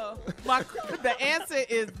question. So, the answer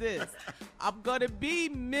is this. I'm going to be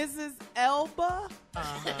Mrs. Elba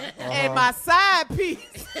and my side piece.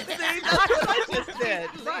 See, that's what I just said.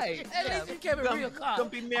 Right. At least you kept it real calm. Gonna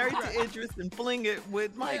be married to Idris and fling it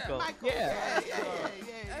with Michael. Yeah.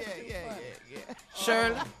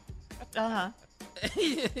 Shirley. Uh-huh.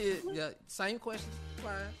 Yeah, same question.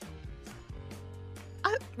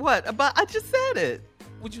 What? I just said it.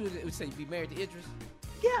 Would you say be married to Idris?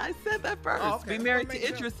 Yeah, I said that first. Oh, okay. Be married Well, to make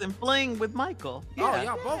sure. Idris and fling with Michael. Oh, Yeah.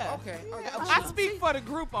 y'all both? Okay. I speak for the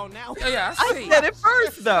group on that one. Yeah, I I see. said it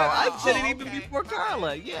first, though. I said it Oh, even okay. before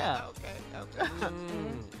Carla. Yeah. Okay.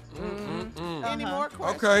 Any more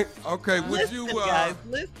questions? Okay. Would Listen, you guys,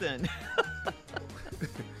 listen.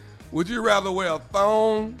 would you rather wear a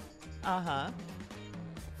thong Uh-huh.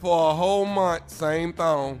 for a whole month, same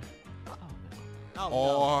thong, Oh,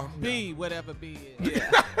 or no. B, whatever B is.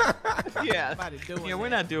 Yeah. Somebody doing Yeah, we're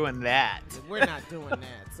that. not doing that. We're not doing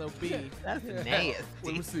that. So B. That's nasty.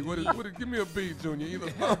 let me see. What is, give me a B, Junior. Either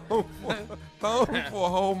thong for a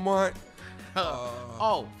whole month.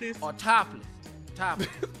 Or topless. Topless.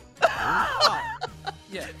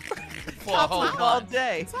 Yeah. For a whole all month.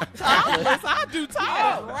 day. Topless. I do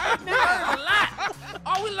topless right We now. learned a lot.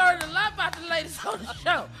 Oh, we learned a lot about the ladies on the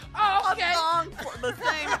show. Oh, okay. The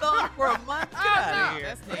same thong for a month. Get out of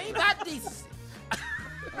here. They ain't got decency.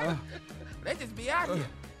 They just be out here.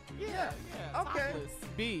 Yeah. Okay. Topless.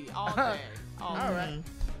 B, all day. All right.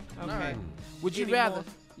 Okay. All right. Would you Any rather? more?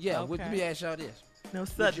 Yeah. Okay. Let me ask y'all this. No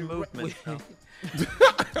sudden movement.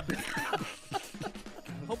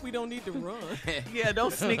 Hope we don't need to run. Yeah,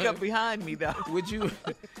 don't sneak up behind me, though. Would you?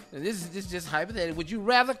 And this is just hypothetical. Would you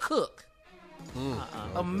rather cook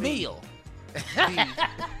a meal?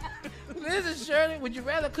 Listen, Shirley. Would you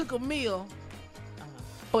rather cook a meal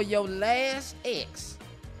for your last ex?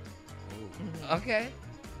 Okay.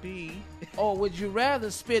 B. Or would you rather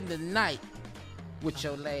spend the night with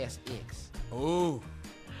your last ex? Oh.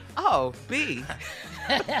 Oh, B.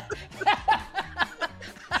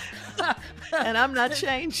 And I'm not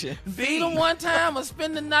changing. Feed him one time or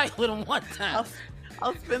spend the night with him one time?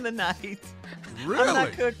 I'll spend the night. Really? I'm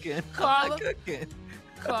not cooking. Carla? I'm not cooking.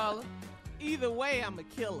 Carla? Either way, I'm going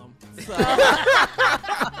to kill him. So.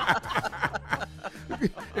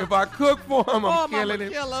 If I cook for him, I'm killing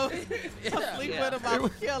him. Kill him. If I sleep with him, I'm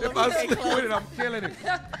killing him. If I sleep with it, I'm killing him.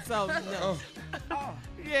 So, no.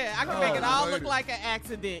 Yeah, I can make it all look like an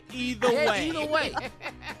accident. Either way. Either way.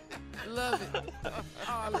 Love it. Oh,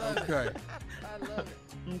 I love it. Okay. I love it.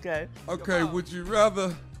 Okay. Okay, would you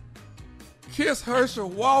rather kiss Herschel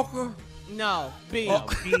Walker? No. B. Oh.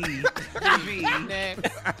 B. B.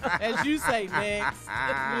 Next. As you say, next.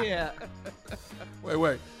 Yeah.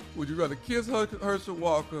 Wait. Would you rather kiss Herschel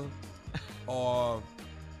Walker or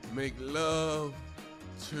make love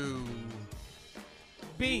to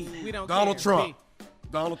B. We don't Donald care. Trump? B.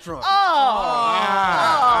 Donald Trump. I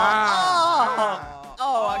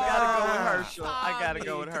gotta go with Herschel. I gotta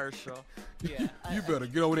go with Herschel. Yeah. You better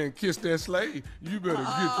get over there and kiss that slave. You better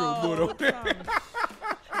get your butt over there.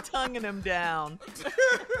 Tonguing him down.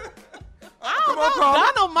 Come on,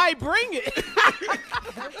 Carla. Donald might bring it.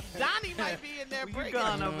 Donnie might be in there bringing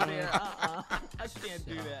Gone it. over there. I can't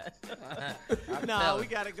do that. No, we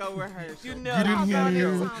gotta go with her. You know, Get in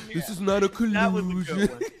here. This is not a collusion. That was a good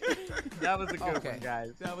one. That was a good Okay. one,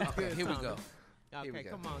 guys. That was good. Here we go. Okay, Here we go.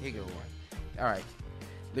 come on. Here we go. All right.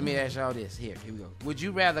 Let me ask y'all this. Here we go. Would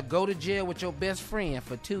you rather go to jail with your best friend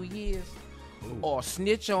for 2 years or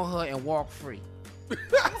snitch on her and walk free?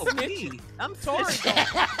 I'm Tori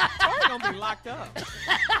gonna be locked up.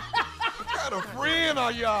 What kind of friend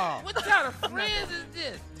are y'all? What kind of friends is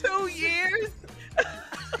this? 2 years?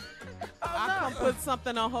 I come put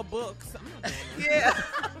something on her books. I'm not doing Yeah.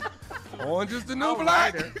 Orange is the new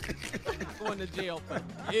black. going to jail for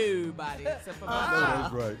nobody except for I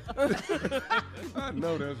myself. know that's right. I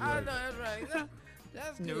know that's I right. know that's right.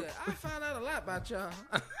 That's good. I found out a lot about y'all.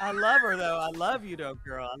 I love her, though. I love you, though,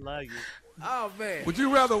 girl. I love you. Oh, man. Would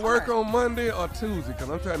you rather work on Monday or Tuesday? Because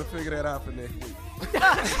I'm trying to figure that out for next week.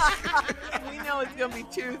 We know it's going to be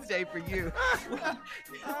Tuesday for you.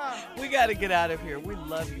 We got to get out of here. We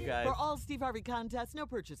love you guys. For all Steve Harvey contests, no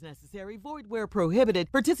purchase necessary, void where prohibited.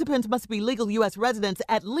 Participants must be legal U.S. residents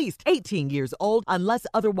at least 18 years old unless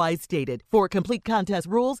otherwise stated. For complete contest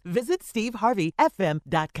rules, visit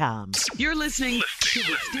SteveHarveyFM.com. You're listening to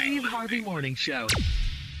the Steve Harvey Morning Show.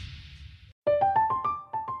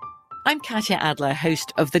 I'm Katya Adler,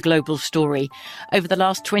 host of The Global Story. Over the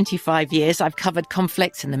last 25 years, I've covered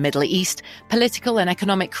conflicts in the Middle East, political and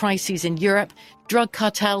economic crises in Europe, drug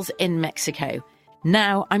cartels in Mexico.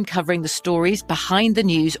 Now I'm covering the stories behind the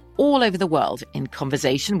news all over the world in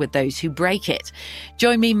conversation with those who break it.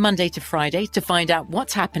 Join me Monday to Friday to find out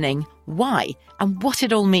what's happening, why, and what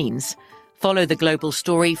it all means. Follow The Global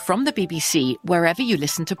Story from the BBC wherever you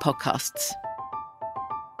listen to podcasts.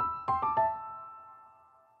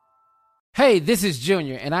 Hey, this is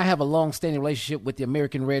Junior, and I have a long-standing relationship with the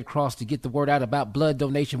American Red Cross to get the word out about blood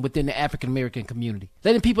donation within the African-American community,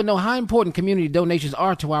 letting people know how important community donations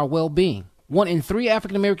are to our well-being. 1 in 3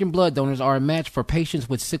 African-American blood donors are a match for patients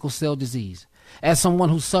with sickle cell disease. As someone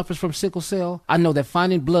who suffers from sickle cell, I know that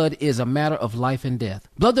finding blood is a matter of life and death.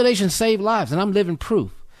 Blood donations save lives, and I'm living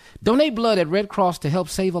proof. Donate blood at Red Cross to help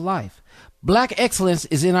save a life. Black excellence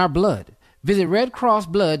is in our blood. Visit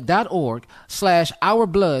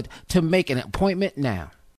redcrossblood.org/ourblood to make an appointment now.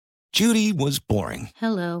 Judy was boring.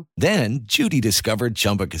 Hello. Then Judy discovered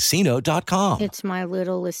ChumbaCasino.com. It's my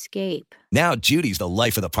little escape. Now Judy's the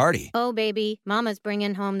life of the party. Oh, baby, mama's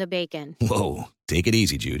bringing home the bacon. Whoa, take it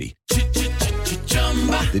easy, Judy.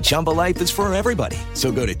 The Chumba life is for everybody.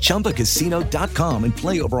 So go to ChumbaCasino.com and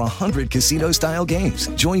play over 100 casino-style games.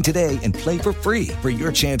 Join today and play for free for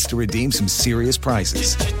your chance to redeem some serious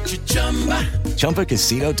prizes.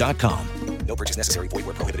 ChumbaCasino.com. No purchase necessary. Void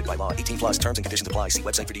where prohibited by law. 18+ terms and conditions apply. See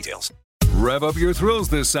website for details. Rev up your thrills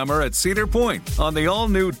this summer at Cedar Point on the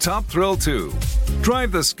all-new Top Thrill 2.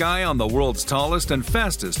 Drive the sky on the world's tallest and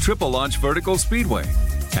fastest triple-launch vertical speedway.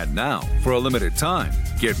 And now, for a limited time,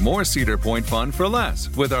 get more Cedar Point fun for less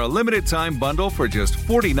with our limited time bundle for just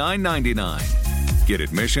 $49.99. Get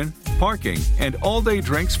admission, parking, and all-day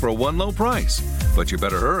drinks for one low price. But you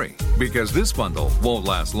better hurry, because this bundle won't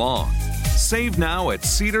last long. Save now at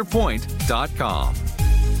cedarpoint.com.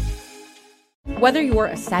 Whether you're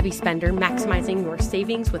a savvy spender maximizing your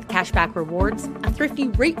savings with cashback rewards, a thrifty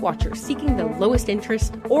rate watcher seeking the lowest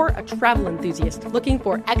interest, or a travel enthusiast looking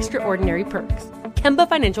for extraordinary perks, Kemba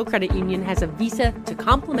Financial Credit Union has a visa to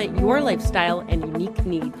complement your lifestyle and unique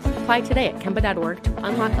needs. Apply today at Kemba.org to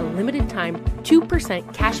unlock a limited time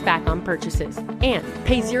 2% cash back on purchases and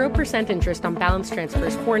pay 0% interest on balance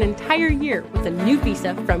transfers for an entire year with a new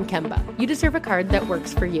visa from Kemba. You deserve a card that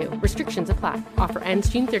works for you. Restrictions apply. Offer ends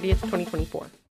June 30th, 2024.